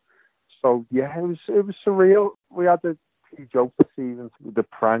calls. So it was surreal. We had a few jokes this season, the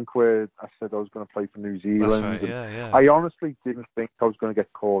prank where I said I was going to play for New Zealand. That's right, I honestly didn't think I was going to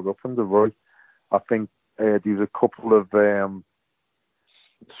get called up under Roy. I think there was a couple of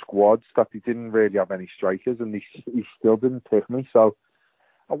squads that he didn't really have any strikers, and he still didn't pick me. So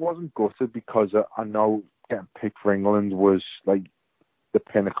I wasn't gutted, because I know getting picked for England was like the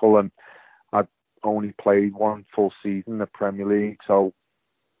pinnacle, and I'd only played one full season in the Premier League, so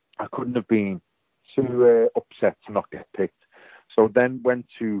I couldn't have been too upset to not get picked. So then when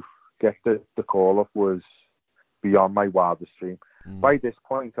to get the call up was beyond my wildest dream. By this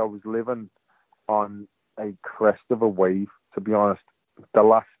point, I was living on a crest of a wave, to be honest. The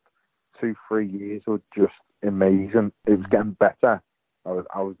last 2-3 years were just amazing. It was getting better. I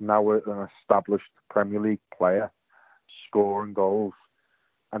was now an established Premier League player, scoring goals,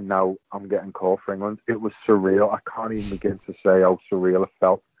 and now I'm getting called for England. It was surreal. I can't even begin to say how surreal it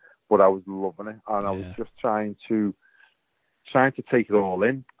felt, but I was loving it, and I was just trying to take it all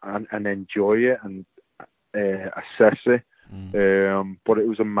in and enjoy it and assess it But it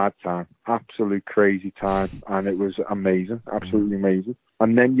was a mad time, absolute crazy time, and it was amazing, absolutely amazing.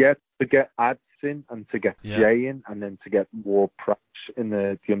 And then to get Ads in and to get Jay in, and then to get Ward-Prowse in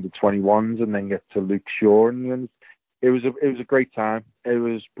the under-21s, and then get to Luke Shaw, and it was a great time. It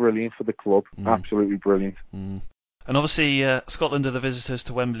was brilliant for the club, absolutely brilliant. And obviously, Scotland are the visitors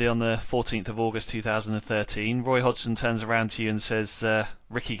to Wembley on the 14th of August 2013. Roy Hodgson turns around to you and says,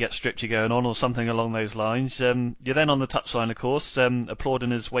 Ricky, get stripped, you're going on, or something along those lines. You're then on the touchline, of course,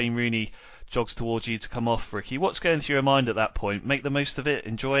 applauding as Wayne Rooney jogs towards you to come off, Ricky. What's going through your mind at that point? Make the most of it,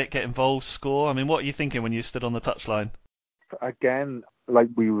 enjoy it, get involved, score? I mean, what are you thinking when you stood on the touchline? Again, like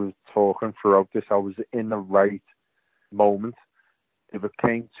we were talking throughout this, I was in the right moment. If it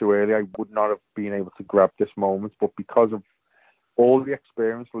came too early, I would not have been able to grab this moment. But because of all the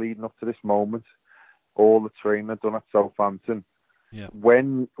experience leading up to this moment, all the training I'd done at Southampton,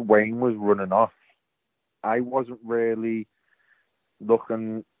 when Wayne was running off, I wasn't really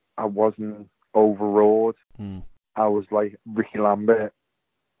looking, I wasn't overawed. I was like Ricky Lambert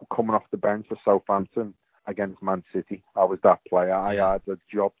coming off the bench for Southampton against Man City. I was that player. I had a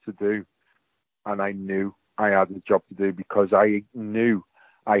job to do, and I knew I had a job to do because I knew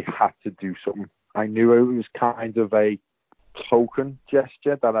I had to do something. I knew it was kind of a token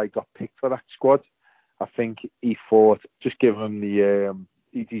gesture that I got picked for that squad. I think he thought, just give him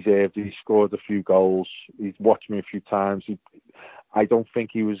he deserved it. He scored a few goals. He's watched me a few times. I don't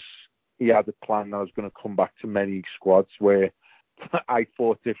think he had a plan that I was going to come back to many squads where I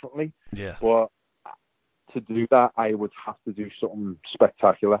thought differently. Yeah. But to do that, I would have to do something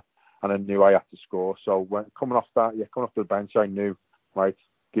spectacular. And I knew I had to score. So when coming off the bench, I knew, right,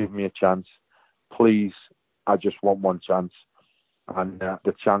 give me a chance. Please, I just want one chance. And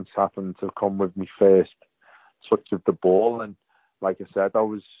the chance happened to come with me first touch of the ball. And like I said, I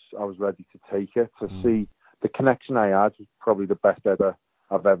was ready to take it. To see the connection I had was probably the best I've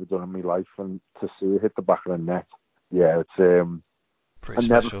ever done in my life. And to see it hit the back of the net, it's pretty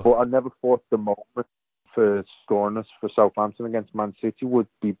special. I never thought the moment for scoring us for Southampton against Man City would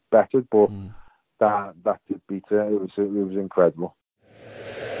be better, but that did beat it. It was incredible.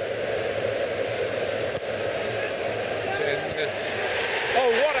 Oh,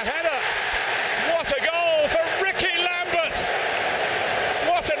 what a header! What a goal for Ricky Lambert!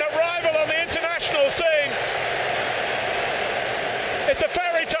 What an arrival on the international scene! It's a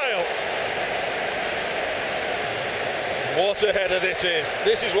fairy tale. What a header this is.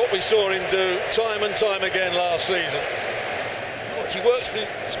 This is what we saw him do time and time again last season. Look, he works for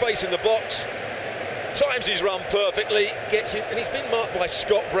space in the box, times his run perfectly, gets him, and he's been marked by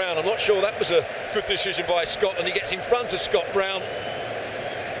Scott Brown. I'm not sure that was a good decision by Scotland. He gets in front of Scott Brown.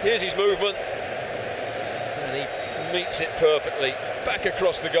 Here's his movement, and he meets it perfectly. Back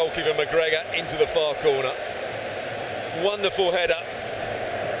across the goalkeeper McGregor into the far corner. Wonderful header.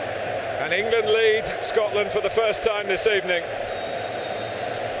 And England lead Scotland for the first time this evening.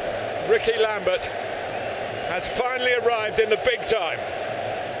 Ricky Lambert has finally arrived in the big time.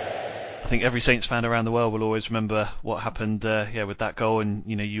 I think every Saints fan around the world will always remember what happened with that goal, and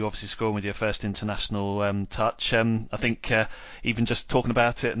you obviously scoring with your first international touch. I think even just talking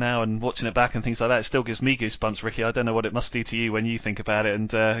about it now and watching it back and things like that, it still gives me goosebumps, Ricky. I don't know what it must do to you when you think about it, and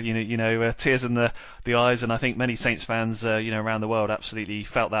tears in the eyes. And I think many Saints fans around the world absolutely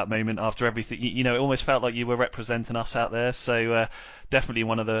felt that moment after everything. It almost felt like you were representing us out there. So definitely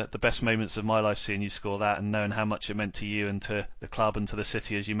one of the best moments of my life, seeing you score that and knowing how much it meant to you and to the club and to the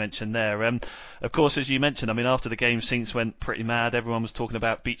city, as you mentioned there. Of course, as you mentioned, I mean, after the game, Saints went pretty mad. Everyone was talking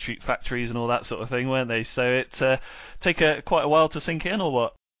about beetroot factories and all that sort of thing, weren't they? So it take quite a while to sink in, or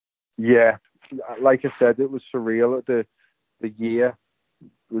what? Yeah, like I said, it was surreal. The year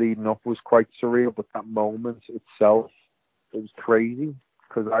leading up was quite surreal, but that moment itself, it was crazy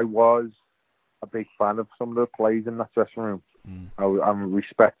because I was a big fan of some of the players in that dressing room. I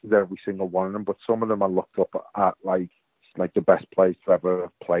respected every single one of them, but some of them I looked up at like the best players to ever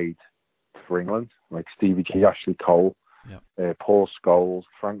have played for England, like Stevie G, Ashley Cole, Paul Scholes,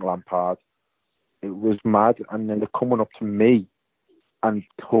 Frank Lampard. It was mad, and then they're coming up to me and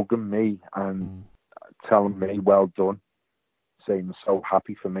hugging me and telling me well done, saying they're so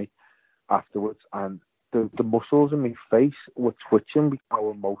happy for me afterwards. And the muscles in my face were twitching because how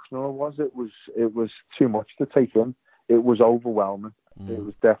emotional it was. It was too much to take in. It was overwhelming. It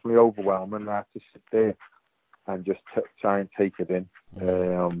was definitely overwhelming. I had to sit there and just try and take it in.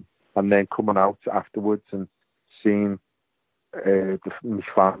 And then coming out afterwards and seeing my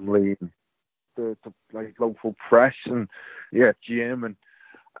family and the local press and Jim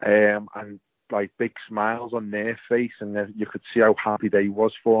and like big smiles on their face, and you could see how happy they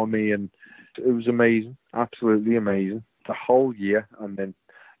was for me, and it was amazing, absolutely amazing. the whole year, and then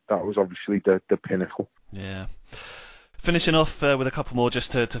that was obviously the pinnacle. Yeah. Finishing off with a couple more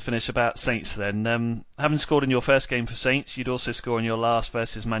just to finish about Saints then. Having scored in your first game for Saints, you'd also score in your last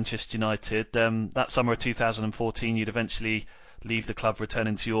versus Manchester United. That summer of 2014, you'd eventually leave the club,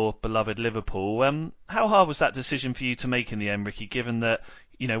 returning to your beloved Liverpool. How hard was that decision for you to make in the end, Ricky, given that,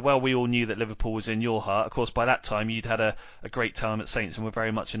 we all knew that Liverpool was in your heart. Of course, by that time, you'd had a great time at Saints and were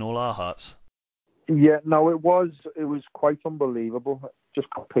very much in all our hearts. Yeah, no, it was quite unbelievable. Just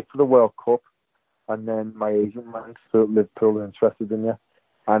got picked for the World Cup, and then my agent man thought Liverpool were interested in you.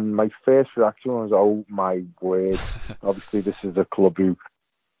 And my first reaction was, oh my word. Obviously, this is a club who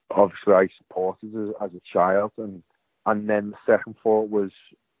obviously I supported as a child. And then the second thought was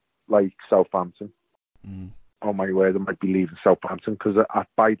like Southampton. Oh my word, I might be leaving Southampton, because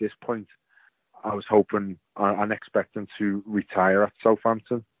by this point, I was hoping and expecting to retire at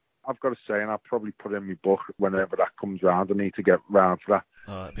Southampton. I've got to say, and I'll probably put in my book whenever that comes round. I need to get round to that.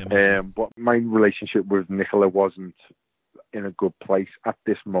 Oh, that'd be amazing. But my relationship with Nicola wasn't in a good place at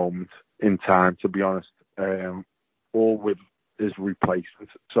this moment in time, to be honest. All with his replacement.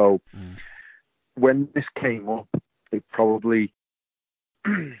 So when this came up, it probably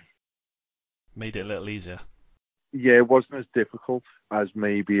made it a little easier. Yeah, it wasn't as difficult as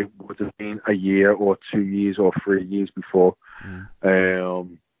maybe it would have been a year or 2 years or 3 years before.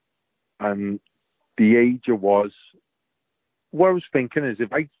 And the age it was, what I was thinking is,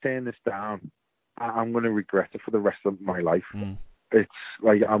 if I turn this down, I'm going to regret it for the rest of my life. It's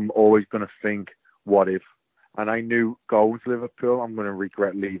like I'm always going to think, what if? And I knew going to Liverpool, I'm going to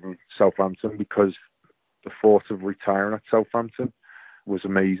regret leaving Southampton, because the thought of retiring at Southampton was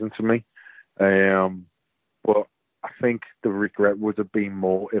amazing to me. But I think the regret would have been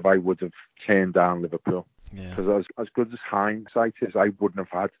more if I would have turned down Liverpool. Because as good as hindsight is, I wouldn't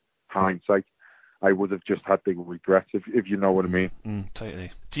have had hindsight. I would have just had the regret, if you know what I mean.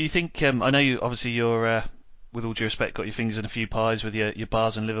 Totally. Do you think, I know you're, with all due respect, got your fingers in a few pies with your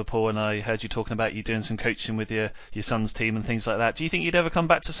bars in Liverpool, and I heard you talking about you doing some coaching with your son's team and things like that. Do you think you'd ever come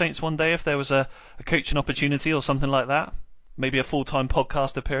back to Saints one day if there was a coaching opportunity or something like that? Maybe a full-time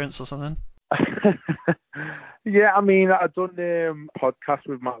podcast appearance or something? Yeah, I mean, I've done podcast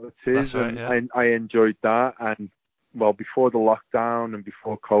with Matt Latiz, right, and I enjoyed that. And well, before the lockdown and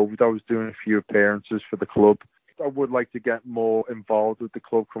before COVID, I was doing a few appearances for the club. I would like to get more involved with the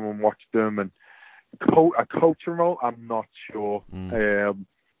club, come and watch them, and a coaching role, I'm not sure.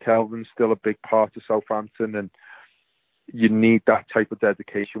 Kelvin's still a big part of Southampton, and you need that type of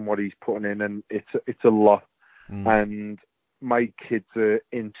dedication, what he's putting in, and it's a lot. And my kids are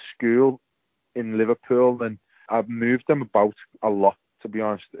in school in Liverpool, and I've moved them about a lot, to be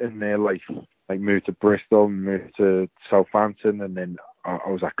honest, in their life. I moved to Bristol, moved to Southampton, and then I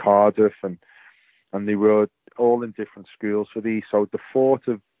was at Cardiff, and they were all in different schools for these. So the thought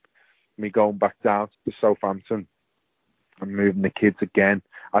of me going back down to Southampton and moving the kids again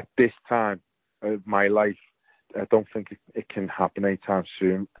at this time of my life, I don't think it can happen anytime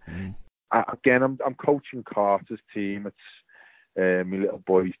soon. Again, I'm coaching Carter's team. It's my little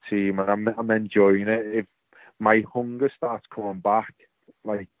boy's team, and I'm enjoying it. If my hunger starts coming back,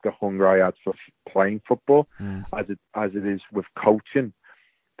 like the hunger I had for playing football, as it is with coaching,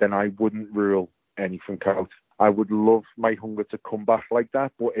 then I wouldn't rule anything out. I would love my hunger to come back like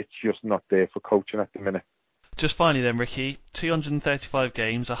that, but it's just not there for coaching at the minute. Just finally then, Ricky, 235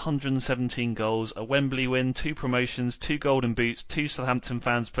 games, 117 goals, a Wembley win, 2 promotions, 2 Golden Boots, 2 Southampton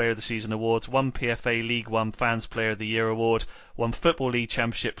Fans Player of the Season awards, 1 PFA League One Fans Player of the Year award, 1 Football League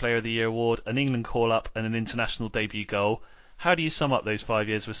Championship Player of the Year award, an England call-up and an international debut goal. How do you sum up those 5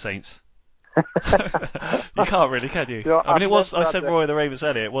 years with Saints? You can't really, can you? I mean, it was, I said Roy of the Ravens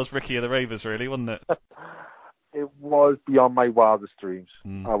earlier, it was Ricky of the Ravens really, wasn't it? It was beyond my wildest dreams.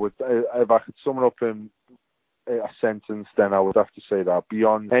 I would, if I could sum it up in a sentence, then I would have to say that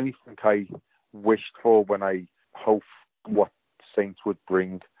beyond anything I wished for when I hoped what Saints would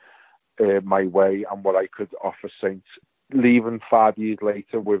bring my way and what I could offer Saints. Leaving 5 years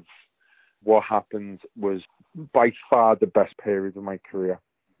later with what happened was by far the best period of my career.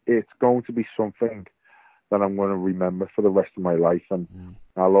 It's going to be something that I'm going to remember for the rest of my life, and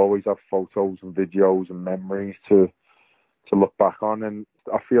I'll always have photos and videos and memories to look back on, and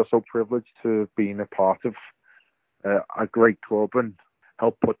I feel so privileged to be a part of a great club and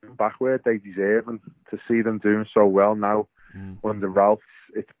help put them back where they deserve, and to see them doing so well now under Ralph,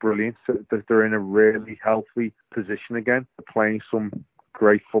 it's brilliant that they're in a really healthy position again, playing some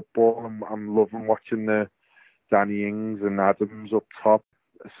great football. I'm loving watching the Danny Ings and Adams up top.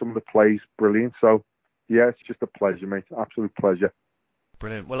 Some of the plays brilliant. So yeah, it's just a pleasure, mate. Absolute pleasure.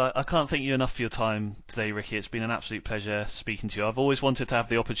 Brilliant. Well, I can't thank you enough for your time today, Ricky. It's been an absolute pleasure speaking to you. I've always wanted to have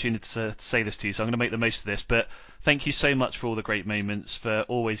the opportunity to say this to you, so I'm going to make the most of this. But thank you so much for all the great moments, for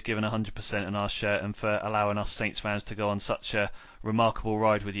always giving 100% in our shirt, and for allowing us Saints fans to go on such a remarkable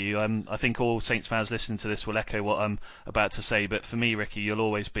ride with you. I think all Saints fans listening to this will echo what I'm about to say, but for me, Ricky, you'll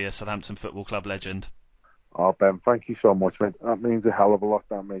always be a Southampton Football Club legend. Oh, Ben, thank you so much, mate. That means a hell of a lot,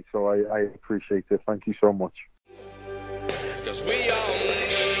 that, mate. So I appreciate it. Thank you so much. 'Cause we all need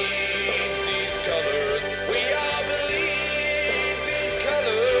these colours. We all believe these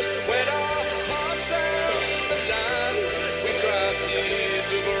colours. When our hearts are on the line, we cry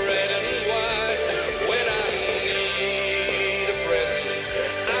tears of red and white. When I need a friend,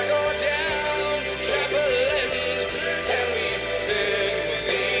 I go down to Chapel End, and we sing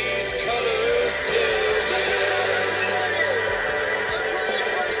these colours till the end.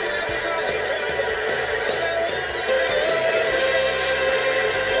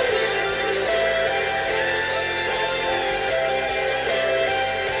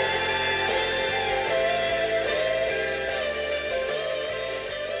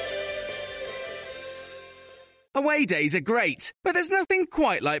 Away days are great, but there's nothing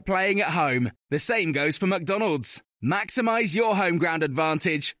quite like playing at home. The same goes for McDonald's. Maximise your home ground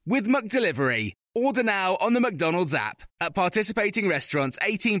advantage with McDelivery. Order now on the McDonald's app. At participating restaurants,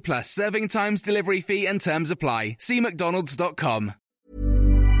 18 plus, serving times, delivery fee and terms apply. See mcdonalds.com.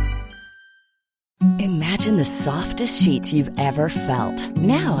 Imagine the softest sheets you've ever felt.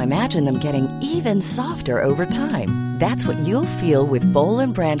 Now imagine them getting even softer over time. That's what you'll feel with Boll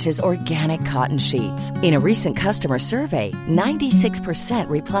 & Branch's organic cotton sheets. In a recent customer survey, 96%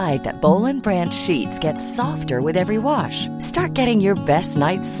 replied that Boll & Branch sheets get softer with every wash. Start getting your best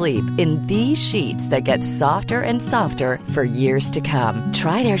night's sleep in these sheets that get softer and softer for years to come.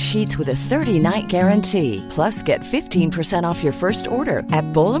 Try their sheets with a 30-night guarantee. Plus, get 15% off your first order at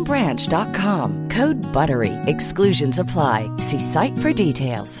bollandbranch.com. Code BUTTERY. Exclusions apply. See site for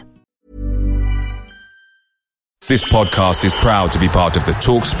details. This podcast is proud to be part of the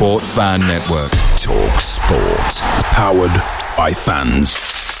TalkSport Fan Network. TalkSport. Powered by fans.